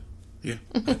with you. Yeah.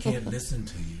 I can't listen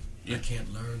to you. Yeah. I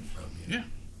can't learn from you. Yeah.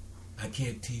 I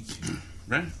can't teach you.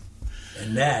 Right.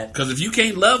 And that, because if you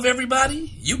can't love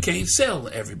everybody, you can't sell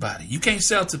everybody. You can't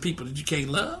sell to people that you can't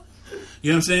love.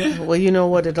 You know what I'm saying? Well, you know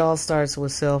what? It all starts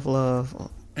with self-love.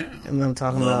 Yeah. And I'm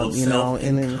talking love about,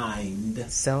 kind.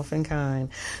 Self and kind.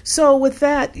 So with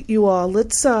that, you all,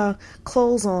 let's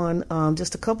close on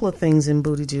just a couple of things in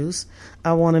Booty Juice.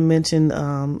 I want to mention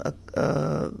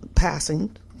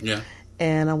passing. Yeah.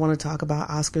 And I want to talk about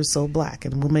Oscars So Black,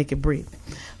 and we'll make it brief.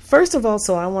 First of all,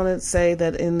 so I want to say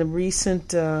that in the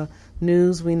recent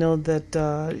news, we know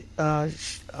that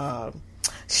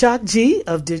Shock G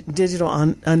of Digital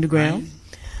Underground,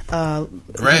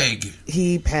 Greg,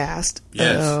 he passed.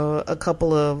 Yes. About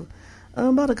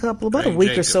a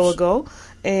week or so ago,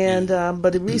 and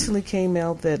but it recently came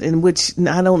out that, in which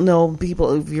I don't know,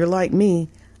 people, if you're like me,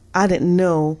 I didn't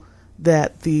know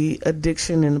that the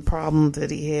addiction and the problem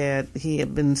that he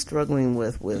had been struggling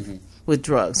with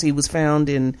drugs. He was found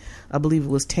in, I believe it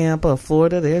was Tampa,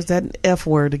 Florida. There's that F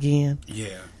word again.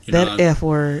 Yeah, F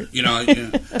word.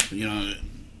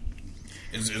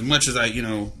 As much as I,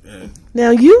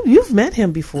 now you've met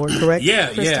him before, correct?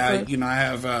 Yeah. I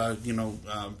have.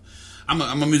 I'm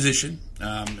a musician,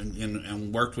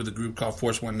 and worked with a group called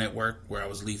Force One Network, where I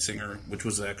was lead singer, which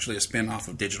was actually a spinoff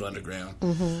of Digital Underground.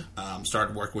 Mm-hmm.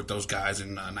 Started working with those guys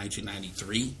in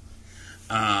 1993,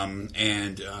 at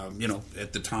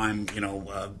the time,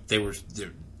 they were,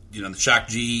 the Shock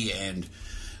G and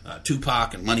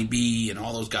Tupac and Money B and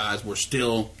all those guys were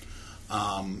still,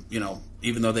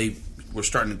 even though they were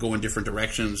starting to go in different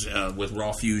directions with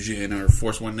Raw Fusion or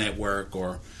Force One Network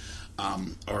or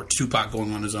Tupac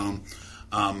going on his own.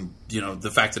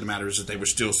 The fact of the matter is that they were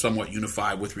still somewhat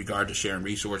unified with regard to sharing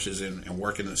resources and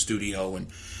working in the studio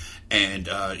and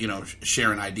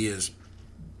sharing ideas.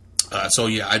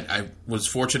 I was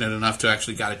fortunate enough to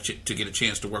actually to get a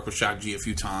chance to work with Shock G a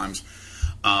few times.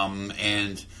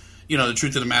 The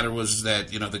truth of the matter was that,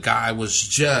 the guy was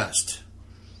just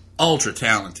ultra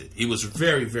talented. He was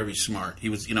very, very smart. He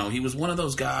was one of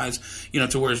those guys,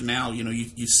 to where now,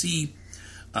 you see,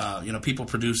 people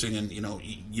producing and,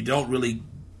 you don't really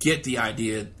get the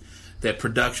idea that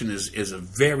production is a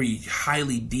very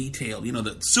highly detailed,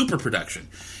 the super production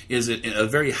is a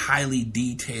very highly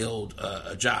detailed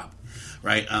job,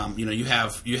 right? You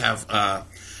have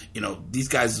these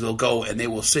guys will go and they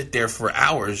will sit there for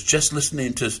hours just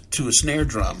listening to a snare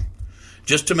drum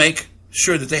just to make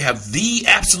sure that they have the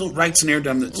absolute right snare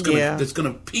drum that's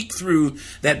going to peek through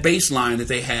that bass line that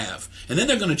they have. And then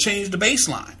they're going to change the bass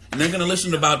line. And they're going to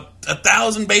listen to about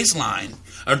 1,000 bass line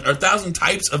or 1,000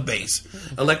 types of bass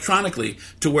electronically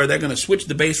to where they're going to switch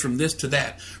the bass from this to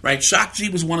that. Right? Shock G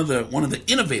was one of the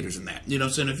innovators in that.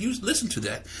 So if you listen to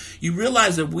that, you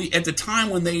realize that at the time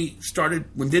when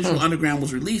Digital Underground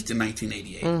was released in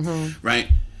 1988, right?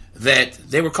 That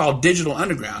they were called Digital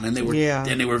Underground, and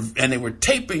they were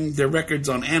taping their records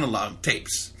on analog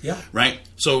tapes. Yeah. Right.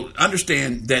 So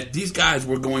understand that these guys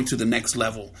were going to the next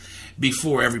level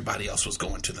before everybody else was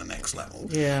going to the next level.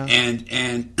 Yeah. And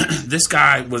this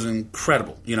guy was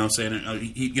incredible. Tupac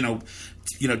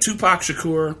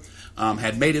Shakur,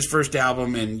 had made his first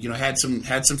album and had some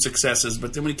successes,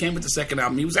 but then when he came with the second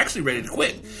album, he was actually ready to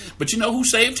quit. But you know who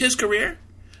saved his career?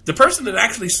 The person that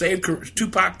actually saved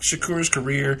Tupac Shakur's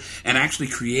career and actually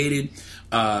created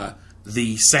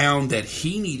the sound that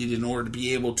he needed in order to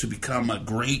be able to become a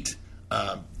great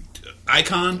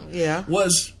icon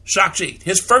was Shock G.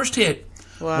 His first hit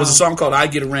was a song called "I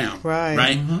Get Around." Right.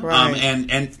 Right.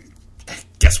 And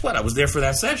guess what? I was there for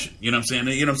that session. You know what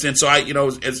I'm saying? So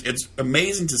it's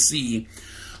amazing to see,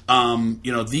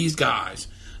 these guys,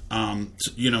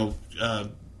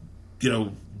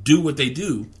 do what they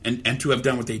do and to have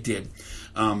done what they did.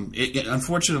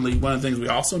 Unfortunately, one of the things we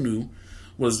also knew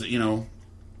was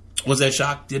that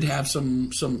Shock did have some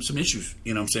issues.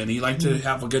 You know what I'm saying? He liked to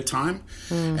have a good time,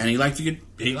 and he liked to get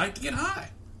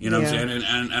high. You know what I'm saying?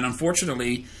 And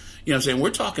unfortunately, you know what I'm saying,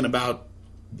 we're talking about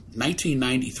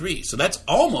 1993, so that's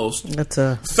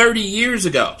 30 years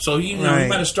ago. So he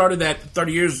might have started that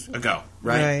 30 years ago,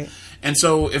 right? And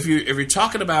so if you're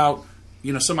talking about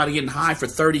somebody getting high for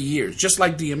 30 years, just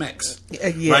like DMX,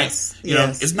 right?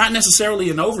 It's not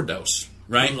necessarily an overdose,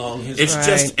 right? It's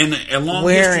just a long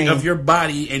history of your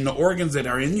body and the organs that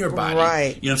are in your body.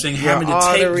 Right. You know what I'm saying? Having to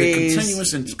take the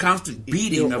continuous and constant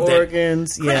beating of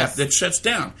organs, that crap that shuts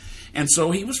down. And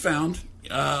so he was found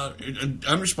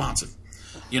unresponsive,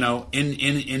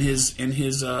 in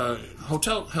his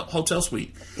hotel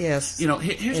suite. Yes.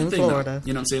 Here's the thing, Florida. Though,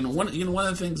 you know what I'm saying? One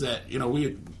of the things that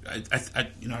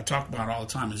I talk about all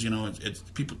the time is it's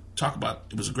people talk about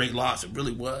it was a great loss. It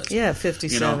really was. Yeah,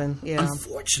 57. Yeah.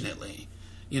 Unfortunately,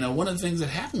 one of the things that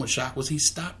happened with Shock was he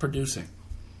stopped producing.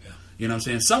 Yeah. You know what I'm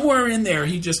saying? Somewhere in there,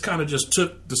 he just kind of just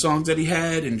took the songs that he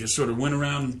had and just sort of went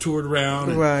around and toured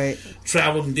around and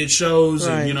traveled and did shows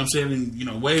and you know what I'm saying,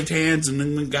 and waved hands and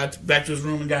then got back to his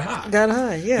room and got high.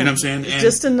 Yeah. You know what I'm saying? And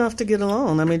just enough to get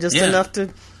along. I mean, just enough to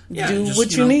do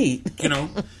what you need.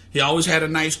 He always had a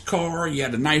nice car. He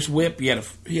had a nice whip. He had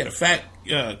a fat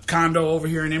condo over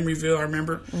here in Emeryville. I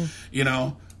remember.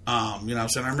 I'm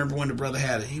saying, I remember when the brother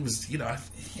had he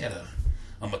had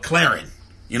a McLaren.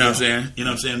 You know what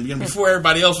I'm saying? Before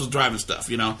everybody else was driving stuff.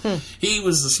 He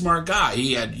was a smart guy.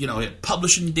 He had had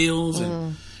publishing deals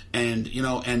and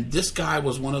this guy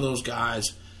was one of those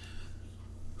guys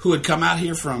who had come out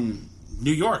here from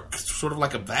New York, sort of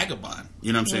like a vagabond.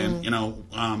 You know what I'm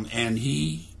saying? And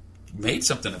he made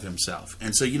something of himself,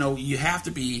 and so you have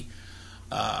to be,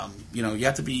 you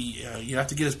have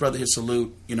to get his brother his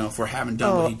salute, for having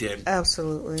done what he did.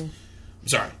 Absolutely.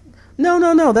 Sorry.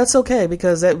 No, that's okay,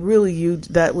 because that really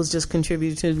that was just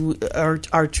contributed to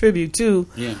our tribute to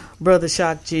Brother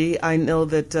Shock G. I know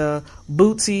that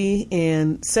Bootsy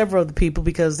and several of the people,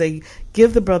 because they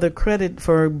give the brother credit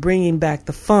for bringing back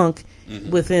the funk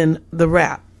within the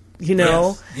rap,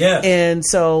 Yes. And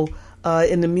so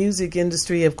in the music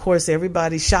industry, of course,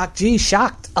 everybody, Shock G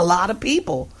shocked a lot of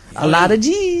people, a lot of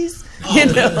G's,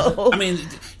 I mean,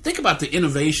 think about the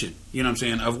innovation,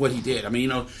 of what he did. I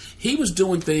mean, he was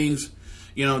doing things,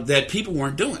 that people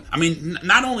weren't doing. I mean,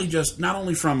 not only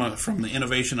from the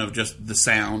innovation of just the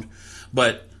sound,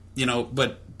 but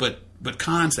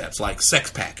concepts like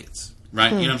sex packets,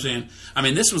 right? You know what I'm saying? I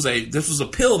mean, this was a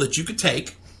pill that you could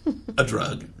take, a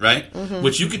drug, right?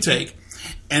 Which you could take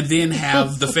and then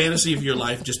have the fantasy of your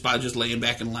life just by just laying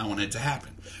back and allowing it to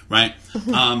happen, right?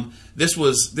 This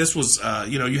was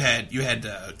you had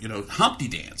Humpty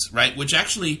Dance, right? Which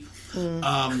actually,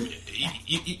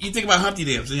 you think about Humpty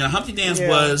Dance. Humpty Dance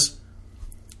was,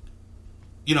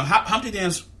 Humpty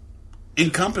Dance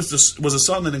was a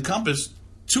song that encompassed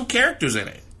two characters in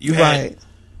it. You had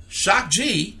Shock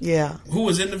G, who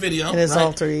was in the video, and his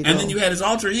alter ego, and then you had his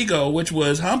alter ego, which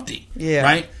was Humpty,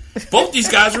 right? Both these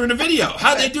guys are in the video.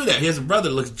 How'd they do that? He has a brother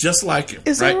that looks just like him.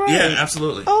 Is that right? Yeah,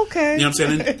 absolutely. Okay. You know what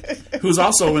I'm saying? And who's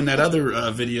also in that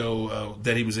other video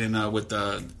that he was in with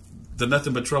the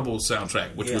Nothing But Trouble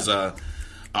soundtrack, which was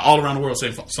All Around the World,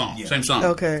 same song. Yeah. Same song.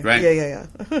 Okay. Right? Yeah.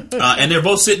 And they're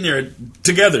both sitting there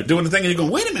together doing the thing, and you're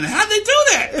going, wait a minute, how'd they do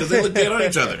that? Because they look dead on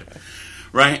each other.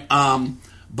 Right?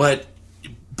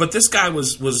 But this guy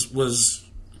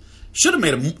should have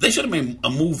made they should have made a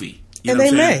movie. You know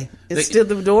and they may. It's still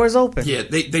the door's open. Yeah,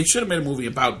 they should have made a movie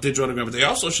about Digital Underground, but they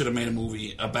also should have made a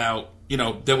movie about,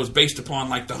 that was based upon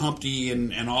like the Humpty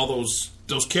and all those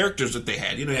characters that they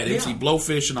had. They had MC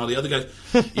Blowfish and all the other guys.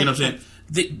 You know what I'm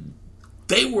saying?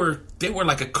 They were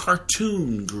like a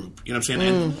cartoon group. You know what I'm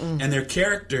saying? And their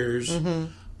characters,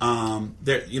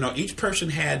 each person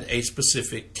had a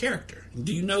specific character.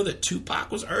 Do you know that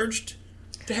Tupac was urged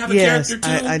to have a character too?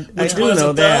 I do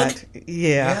know that.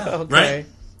 Yeah. Okay. Right?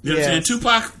 You know what I'm saying?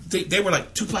 Tupac, they were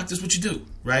like, Tupac, this is what you do,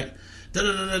 right?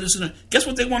 This and that. Guess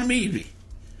what they wanted me to be?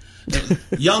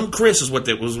 Young Chris is what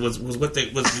they was what they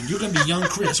was. You're gonna be young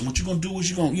Chris, and what you're gonna do is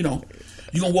you're gonna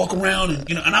walk around and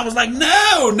and I was like, no,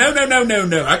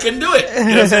 I couldn't do it. You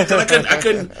know what I'm saying? 'Cause I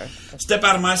couldn't step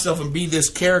out of myself and be this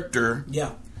character.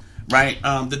 Yeah. Right,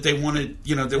 that they wanted,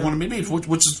 they wanted me to be,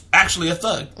 which is actually a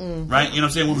thug, right? You know what I'm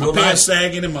saying? With my pants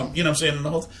sagging and my, you know what I'm saying, and the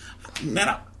whole,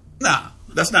 nah,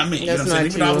 that's not me. You know what I'm saying?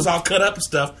 Even though I was all cut up and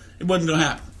stuff, it wasn't gonna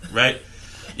happen, right?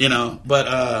 But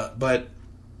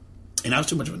and I was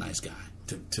too much of a nice guy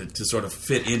to sort of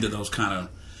fit into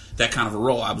that kind of a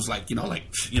role. I was like,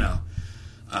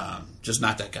 just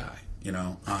not that guy, and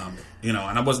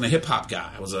I wasn't a hip hop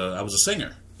guy. I was a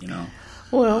singer,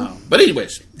 Well, but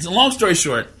anyways, long story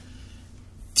short.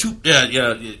 This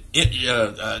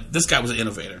guy was an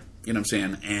innovator, you know what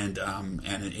I'm saying, and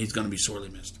he's going to be sorely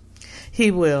missed.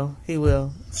 He will.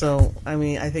 So, I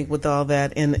mean, I think with all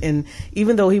that, and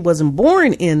even though he wasn't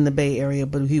born in the Bay Area,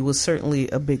 but he was certainly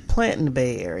a big plant in the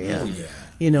Bay Area. Oh,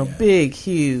 yeah. Big,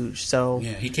 huge. So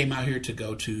yeah, he came out here to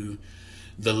go to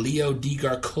the Leo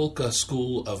DeGarculca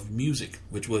School of Music,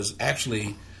 which was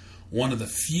actually one of the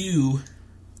few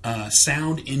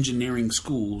sound engineering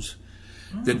schools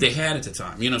that they had at the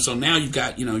time. So now you've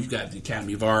got the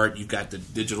Academy of Art, you've got the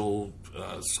Digital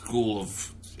School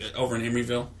of over in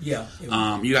Emeryville. Yeah.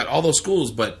 You got all those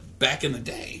schools, but back in the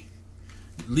day,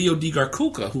 Leo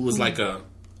DeGarculca, who was like a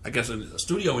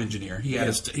studio engineer, he had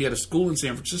a school in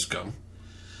San Francisco.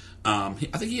 I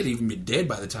think he had even been dead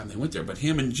by the time they went there. But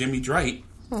him and Jimmy Drite,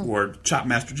 or Chop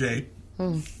Master J,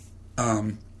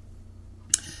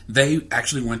 they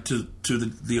actually went to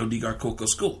the Leo DeGarculca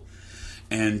school.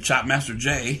 And Chop Master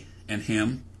J and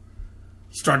him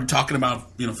started talking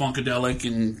about Funkadelic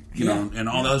and and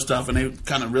all that other stuff, and they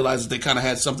kind of realized that they kind of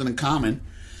had something in common.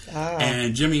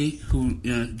 And Jimmy,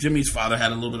 Jimmy's father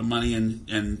had a little bit of money,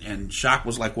 and Shock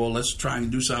was like, well, let's try and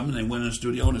do something. They went in the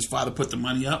studio, and his father put the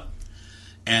money up,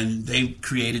 and they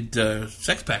created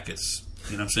Sex Packets.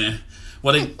 You know what I'm saying?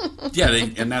 Well, and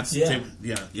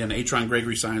Atron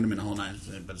Gregory signed him in the whole nine.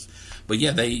 But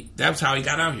that was how he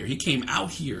got out here. He came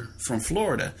out here from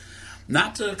Florida,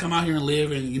 not to come out here and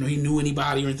live, and he knew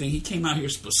anybody or anything. He came out here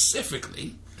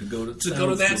specifically to go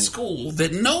to that school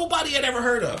that nobody had ever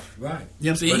heard of. Right.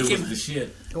 You know what I'm saying? But it was the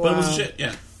shit. Wow. But it was the shit.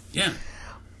 Yeah.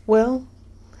 Well,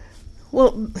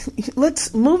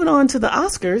 let's move it on to the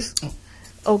Oscars. Oh.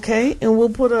 Okay, and we'll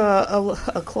put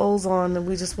a close on, and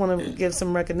we just want to give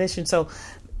some recognition. So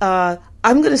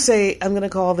I'm going to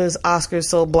call this Oscars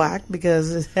So Black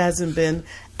because it hasn't been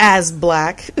as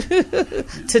black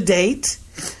to date.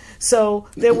 So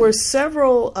there were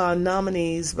several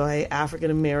nominees by African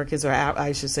Americans, or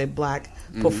I should say black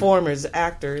performers,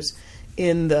 actors,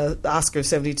 in the Oscar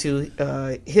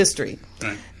 72 history.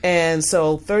 Right. And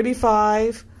so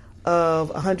 35 of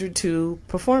 102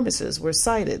 performances were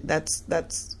cited.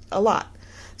 That's a lot.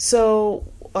 So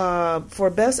for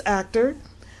Best Actor,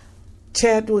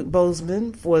 Chadwick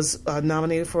Boseman was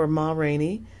nominated for Ma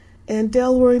Rainey, and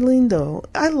Delroy Lindo.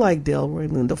 I like Delroy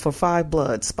Lindo for Five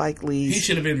Bloods. Spike Lee's He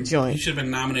should have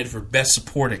been nominated for Best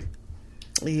Supporting.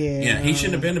 Yeah, he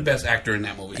shouldn't have been the best actor in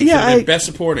that movie. He Yeah, should have been Best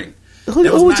Supporting. Who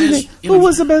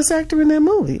was the best actor in that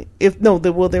movie?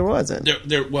 There wasn't.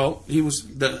 He was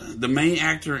the main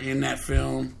actor in that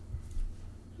film.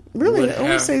 Really, I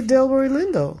would say Delroy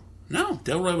Lindo. No,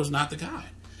 Delroy was not the guy.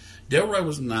 Delroy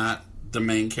was not the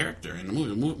main character in the movie.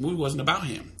 The movie wasn't about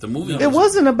him. The movie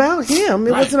wasn't about him.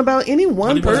 It wasn't about any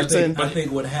one person. I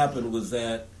think what happened was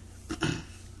that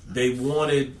they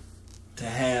wanted to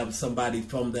have somebody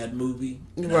from that movie.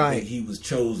 And right. I think he was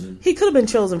chosen. He could have been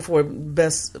chosen for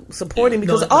Best Supporting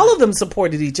because all of them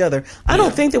supported each other. I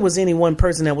don't think there was any one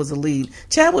person that was the lead.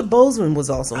 Chadwick Boseman was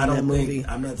also in that movie.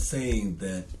 I'm not saying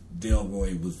that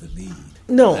Delroy was the lead.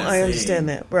 No, I understand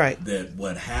that. Right. That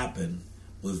what happened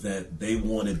was that they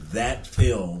wanted that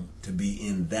film to be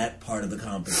in that part of the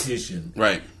competition.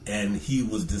 Right. And he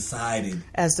was decided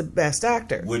as the best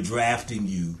actor. We're drafting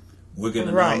you. We're going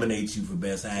to nominate you for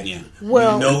Best Actor. Yeah.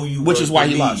 Well, we know you, which is why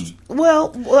he lost. Well,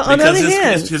 on the other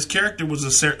hand, his character was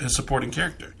a supporting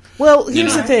character. Well,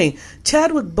 here's the thing: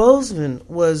 Chadwick Boseman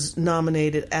was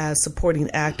nominated as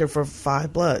supporting actor for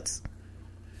Five Bloods.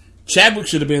 Chadwick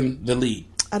should have been the lead.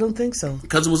 I don't think so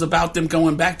because it was about them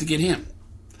going back to get him,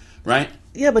 right?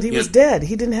 Yeah, but he was dead.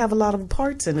 He didn't have a lot of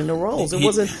parts in the roles. It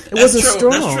wasn't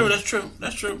strong.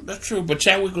 That's true. But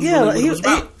Chadwick was really what it was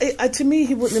about. To me,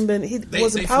 he wouldn't have been. He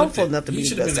wasn't powerful enough to be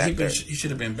the best actor. He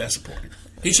should have been Best Supporting.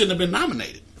 He shouldn't have been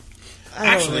nominated.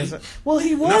 Well,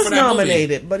 he was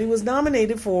nominated, but he was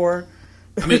nominated for.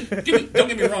 I mean, don't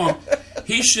get me wrong.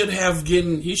 He should have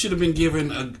been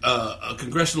given a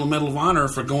Congressional Medal of Honor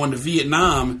for going to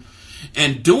Vietnam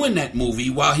and doing that movie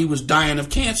while he was dying of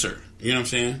cancer. You know what I'm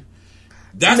saying?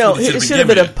 That's No, what it should have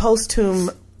been a given. posthum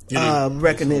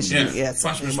recognition. Yeah. Yes,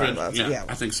 Yeah,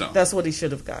 I think so. That's what he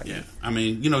should have gotten. Yeah, I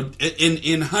mean,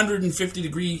 in 150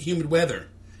 degree humid weather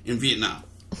in Vietnam.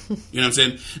 You know what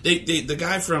I'm saying? The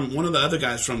guy from one of the other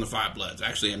guys from the Five Bloods,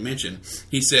 actually, I mentioned.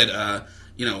 He said,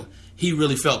 he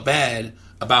really felt bad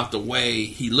about the way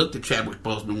he looked at Chadwick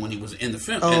Boseman when he was in the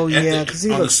film. Oh, because he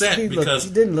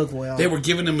didn't look well. They were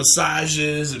giving him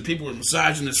massages, and people were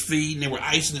massaging his feet, and they were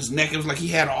icing his neck. It was like he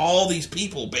had all these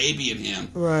people babying him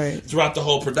throughout the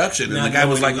whole production. And the guy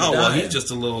was like, "Oh, well, he's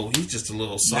just a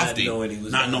little softy,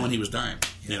 not knowing he was dying."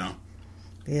 You know.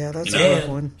 Yeah, that's a rough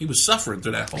one. He was suffering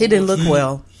through that whole. He didn't look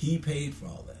well. He paid for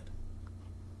all that.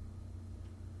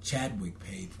 Chadwick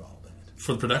paid for all that.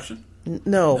 For the production?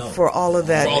 No, for all of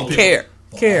that care.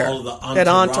 All of the that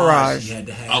entourage. He had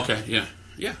to have. Okay,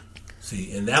 yeah.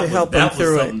 See, and that was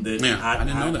something that I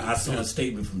didn't know that. I saw a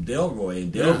statement from Delroy,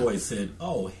 and Delroy said,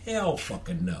 "Oh, hell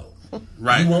fucking no.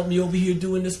 Right. You want me over here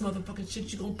doing this motherfucking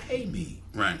shit, you're going to pay me.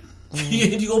 Right. You're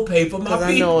going to pay for my people."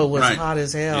 I know it was hot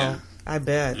as hell. Yeah. I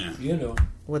bet. Yeah. You know.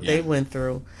 What they went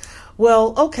through.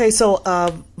 Well, okay, so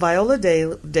Viola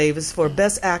Davis for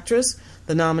Best Actress,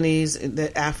 the nominees,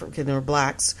 the African or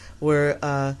blacks, were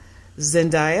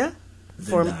Zendaya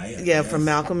from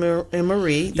Malcolm and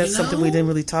Marie. That's something we didn't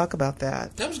really talk about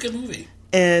that. That was a good movie.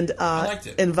 And I liked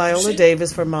it. And Viola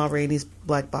Davis for Ma Rainey's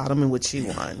Black Bottom, in which she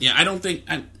won. Yeah, I don't think...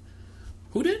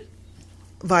 who did?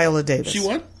 Viola Davis. She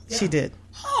won? Yeah. She did.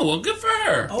 Oh, well, good for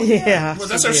her. Oh, yeah. Well,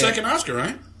 that's her second Oscar,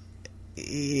 right?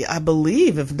 I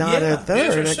believe, if not a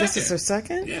third. Yeah, I guess it's her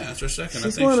second. Yeah, it's her second.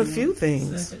 She's won a few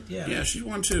things. Yeah, she's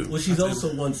won two. Well, she's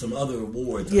also won some other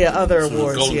awards. Yeah, other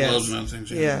awards. Golden Globes and other things.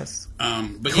 Yeah. Yes.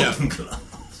 But Golden Globe.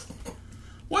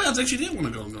 Well, I think she did win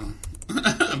a Golden Globe.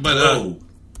 But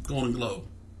Golden Globe.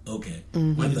 Okay.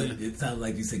 Mm-hmm. It sounded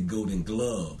like you said Golden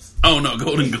Gloves. Oh no,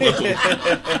 Golden Globe.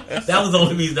 That was the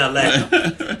only reason I laughed.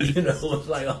 You know, it's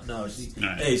like, oh no, she's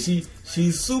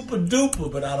super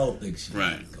duper, but I don't think she's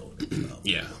Golden Globe.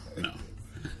 Yeah, no.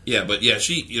 Yeah, but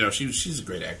she's a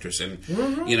great actress, and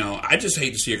I just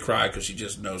hate to see her cry because she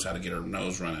just knows how to get her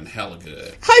nose running hella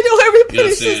good. I know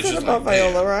everybody says that about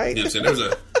Viola, right? You know what I'm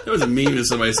saying? There was a meme that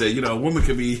somebody said, a woman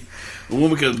could be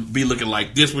looking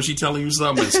like this when she telling you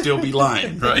something and still be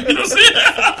lying, right? You know what I'm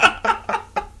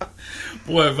saying?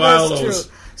 Boy, Viola. That's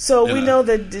true. So we know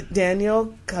that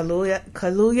Daniel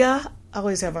Kaluuya, I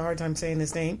always have a hard time saying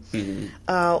his name,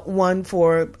 won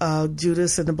for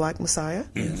Judas and the Black Messiah.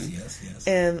 Yes.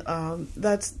 And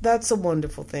that's a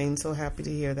wonderful thing. So happy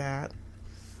to hear that.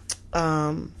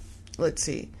 Let's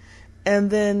see.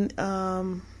 And then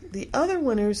the other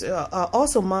winners,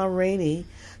 also Ma Rainey,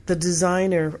 the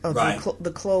designer of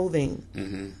the clothing,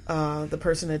 the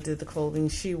person that did the clothing,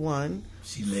 she won.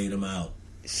 She laid them out.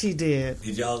 She did.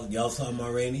 Did y'all saw Ma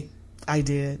Rainey? I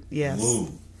did, yes. Woo.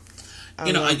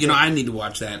 I need to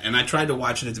watch that, and I tried to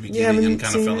watch it at the beginning and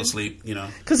kind of fell asleep.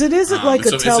 Because it isn't like a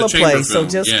teleplay, so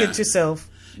just get yourself.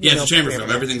 It's a chamber film.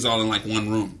 Everything's all in like one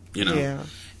room, Yeah.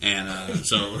 And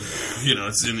so,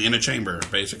 it's in a chamber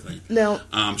basically. Now,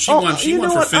 she won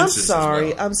for Fences.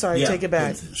 I'm sorry. Take it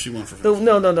back. Fences. She won for Fences.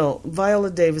 No.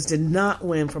 Viola Davis did not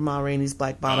win for Ma Rainey's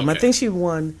Black Bottom. Okay. I think she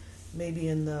won maybe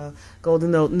in the Golden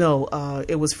Note. No,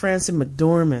 it was Frances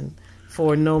McDormand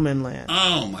for No Man Land.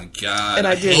 Oh my God! And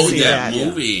I did see that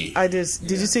movie. I just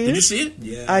did. You see it? Did you see it?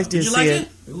 Yeah. I did see it.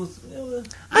 It was.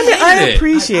 I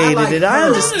appreciated it. I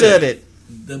understood it.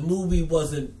 The movie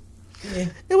wasn't.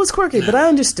 It was quirky, but I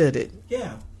understood it.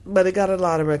 Yeah. But it got a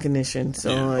lot of recognition.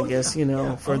 So I guess,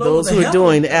 for those who are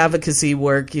doing advocacy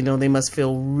work, they must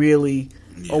feel really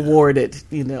awarded,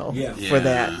 for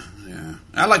that. Yeah.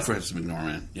 I like Frances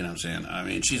McDormand, you know what I'm saying? I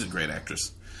mean, she's a great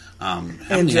actress.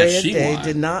 Andrea Day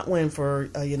did not win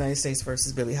for United States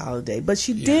versus Billie Holiday, but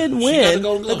she did win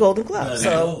the Golden Globe.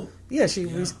 So, she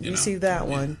received that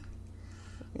one.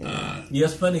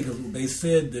 It's funny because they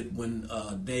said that when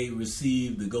Day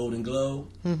received the Golden Globe,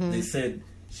 they said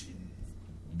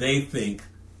they think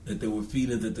that there were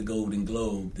feelings at the Golden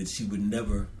Globe that she would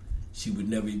never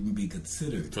even be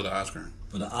considered for the Oscar.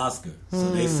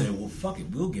 So they said, well, fuck it,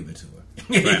 we'll give it to her.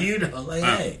 Right.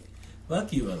 Hey,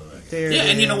 fuck you, motherfucker. Yeah,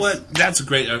 and you know what? That's a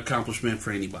great accomplishment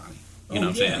for anybody. You know what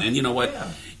I'm saying? And you know what?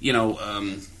 Yeah.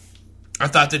 I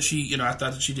thought that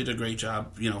she did a great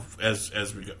job, as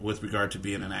with regard to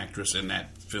being an actress in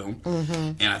that film,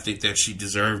 and I think that she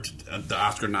deserved the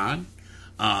Oscar nod.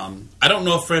 I don't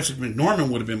know if Frances McDormand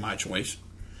would have been my choice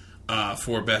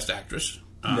for Best Actress.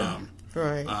 No,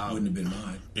 right? Wouldn't have been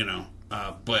mine.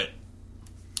 But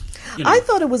I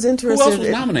thought it was interesting else was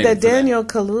nominated that for that? Daniel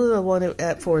Kaluuya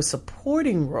wanted for a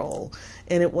supporting role,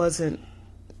 and it wasn't.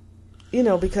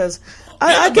 Because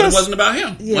I but guess it wasn't about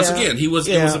him. Yeah, Once again, he was.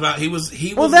 yeah. It was about he was.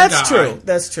 Well, the that's guy. true.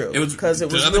 That's true. It was because it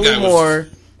the was other really guy was- more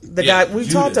the Yeah, guy we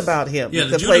Judas. talked about him. Yeah, the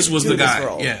that Judas played was the guy.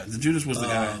 role. Yeah, the Judas was the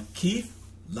guy. Keith,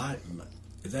 was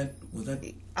that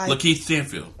Lakeith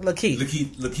Stanfield.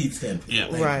 Lakeith. Stanfield?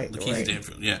 Yeah, Right, Lakeith right.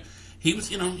 Stanfield. Yeah, he was.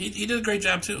 He did a great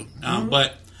job too.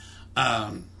 But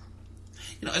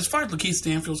as far as Lakeith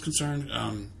Stanfield's concerned,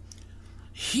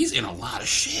 he's in a lot of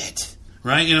shit.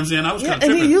 Right, you know what I'm saying? I was kind of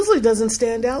and tripping. he usually doesn't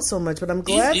stand out so much, but I'm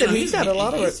glad that he's got a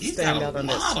lot of he's stand got out a on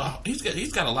this. lot of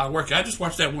he's got a lot of work. I just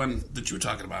watched that one that you were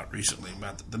talking about recently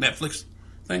about the Netflix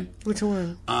thing. Which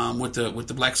one? With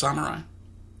the Black Samurai.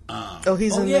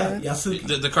 He's in there.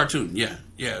 Yasuki. The cartoon. Yeah.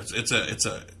 It's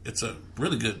a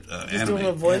really good He's anime. doing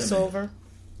a voiceover.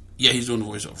 Yeah, he's doing the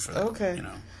voiceover for that. Okay.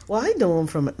 Well, I know him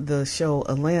from the show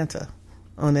Atlanta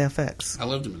on FX. I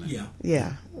loved him in that.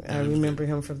 Yeah, I remember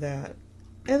him from that.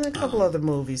 And a couple other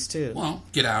movies, too. Well,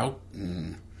 Get Out.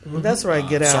 That's right,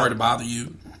 Get Out. Sorry to Bother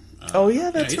You.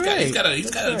 That's he's right. He's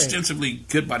got extensively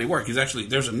good body work.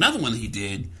 There's another one he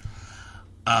did,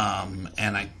 and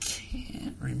I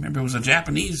can't remember. It was a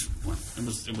Japanese one.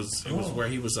 It was where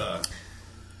he was.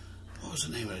 What was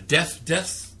the name of it?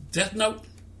 Death Note.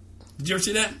 Did you ever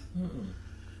see that? Mm-mm.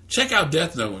 Check out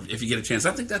Death Note if you get a chance.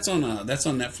 I think that's on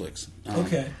Netflix.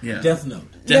 Okay. Yeah. Death Note.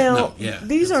 Note. Yeah.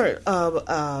 These are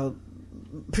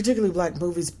particularly black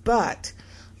movies, but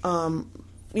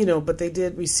but they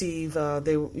did receive.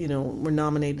 They were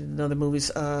nominated in other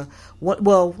movies.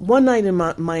 One Night in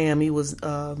Miami was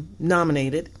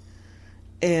nominated,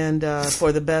 and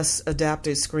for the best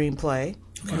adapted screenplay.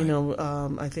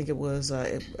 Right. I think it was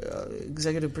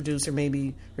executive producer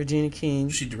maybe Regina King.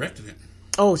 She directed it.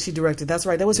 Oh, she directed. That's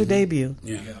right. That was her debut.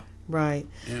 Yeah. Right.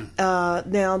 Yeah.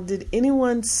 Now, did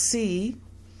anyone see?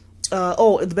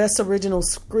 The best original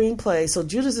screenplay. So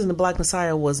Judas and the Black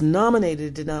Messiah was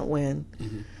nominated, did not win,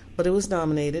 but it was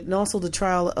nominated. And also The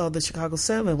Trial of the Chicago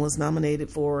 7 was nominated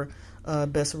for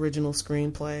best original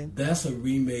screenplay. That's a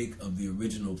remake of the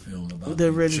original film about the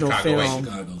original Chicago film.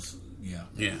 Chicago's.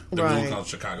 Yeah. The movie called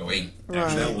Chicago 8.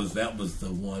 Right. That was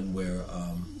the one where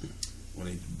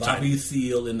Bobby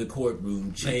Seale in the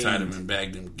courtroom They tied him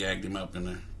changed. and gagged him up in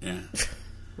there. Yeah.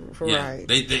 Right.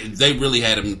 Yeah, they really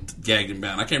had him gagged him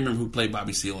down. I can't remember who played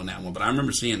Bobby Seale in that one, but I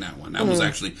remember seeing that one. That was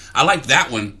actually, I liked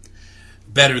that one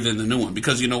better than the new one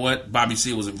because you know what? Bobby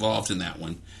Seale was involved in that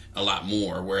one a lot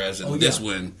more, whereas in this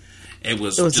one, it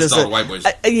was just all the white boys.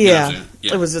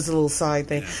 It was just a little side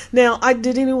thing. Yeah. Now,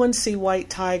 did anyone see White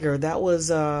Tiger? That was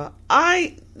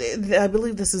I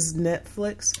believe this is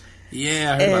Netflix.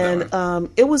 Yeah, I heard about that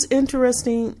one. It was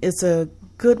interesting. It's a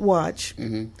good watch.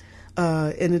 Mm-hmm.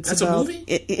 And it's That's about a movie?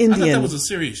 Indian. I thought that was a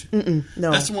series. No,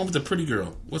 that's the one with the pretty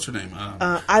girl. What's her name?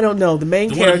 I don't know. The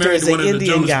main character is an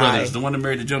Indian guy. Brothers, the one that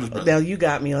married the Jonas Brothers. Now you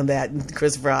got me on that,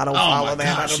 Christopher. I don't follow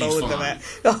that. Gosh, I don't know she's what fine.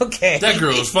 that. Okay, That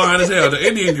girl is fine as hell. The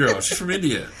Indian girl. She's from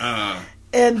India.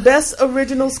 And best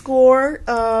original score.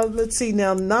 Let's see.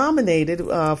 Now nominated.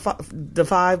 The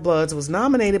Five Bloods was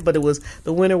nominated, but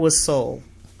the winner was Soul.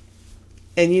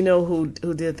 And you know who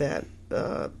did that?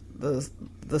 The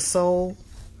Soul.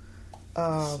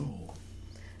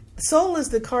 Soul is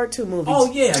the cartoon movie.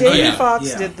 Oh yeah, Jamie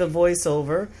Foxx did the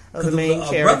voiceover of the main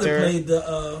character. Brother played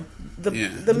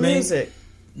the music.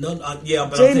 But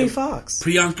Jamie Foxx.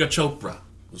 Priyanka Chopra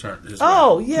was her.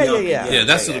 Oh wife. yeah. Yeah,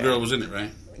 that's the girl who was in it,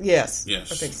 right? Yes,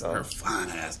 Yes, I think so. Her fine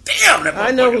ass. Damn, that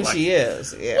I know who motherfucker she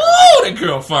is. Yeah. Woo, that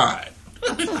girl fine.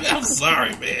 I'm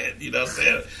sorry, man. You know what I'm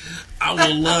saying? I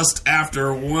will lust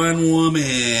after one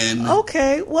woman.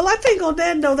 Okay. Well, I think on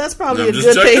that note, that's probably a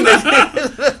just good thing.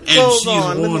 and Goes she's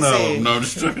on. Let me one of see. them. No,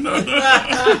 just joking. No.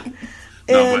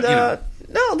 And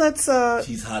no, that's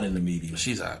she's hot in the media.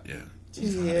 She's hot. Yeah.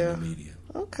 She's hot in the media.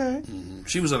 Okay. Mm-hmm.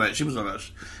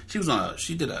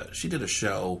 She did a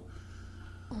show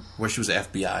where she was an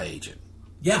FBI agent.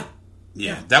 Yeah.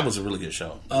 Yeah, that was a really good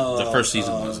show. The first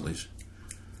season was, at least.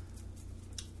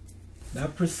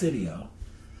 Not Presidio.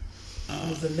 What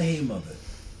was the name of it?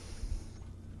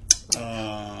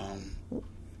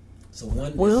 So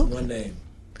one name.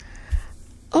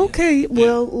 Okay,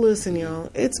 well, listen, y'all.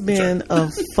 It's been a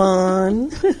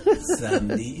fun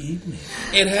Sunday evening.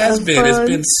 It has been. It's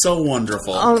been so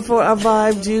wonderful. For our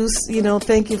Vibe Juice.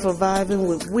 Thank you for vibing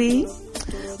with We.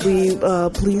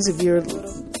 Please, if you're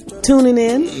tuning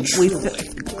in, we're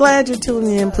glad you're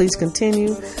tuning in. Please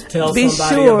continue. Tell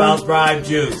somebody about Vibe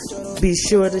Juice. Be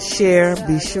sure to share.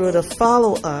 Be sure to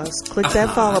follow us. Click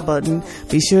that follow button.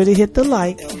 Be sure to hit the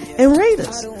like and rate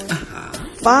us.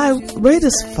 Rate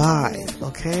us 5.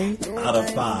 Okay? Out of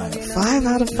 5. 5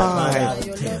 out of 5. 5 out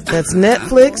of 10. That's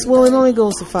Netflix. Well, it only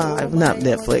goes to 5. Not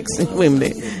Netflix. Wait a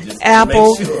minute.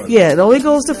 Apple. Sure. Yeah, it only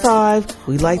goes to 5.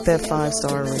 We like that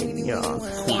 5-star rating, y'all.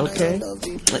 Okay?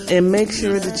 And make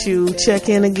sure that you check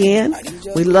in again.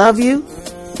 We love you.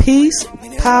 Peace,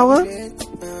 power.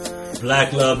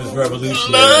 Black love is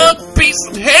revolutionary. Love, peace,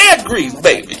 and hair grease,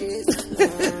 baby.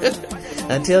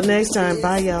 Until next time,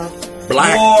 bye, y'all.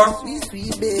 Black. For you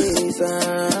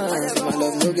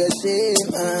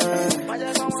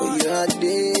are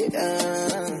dead.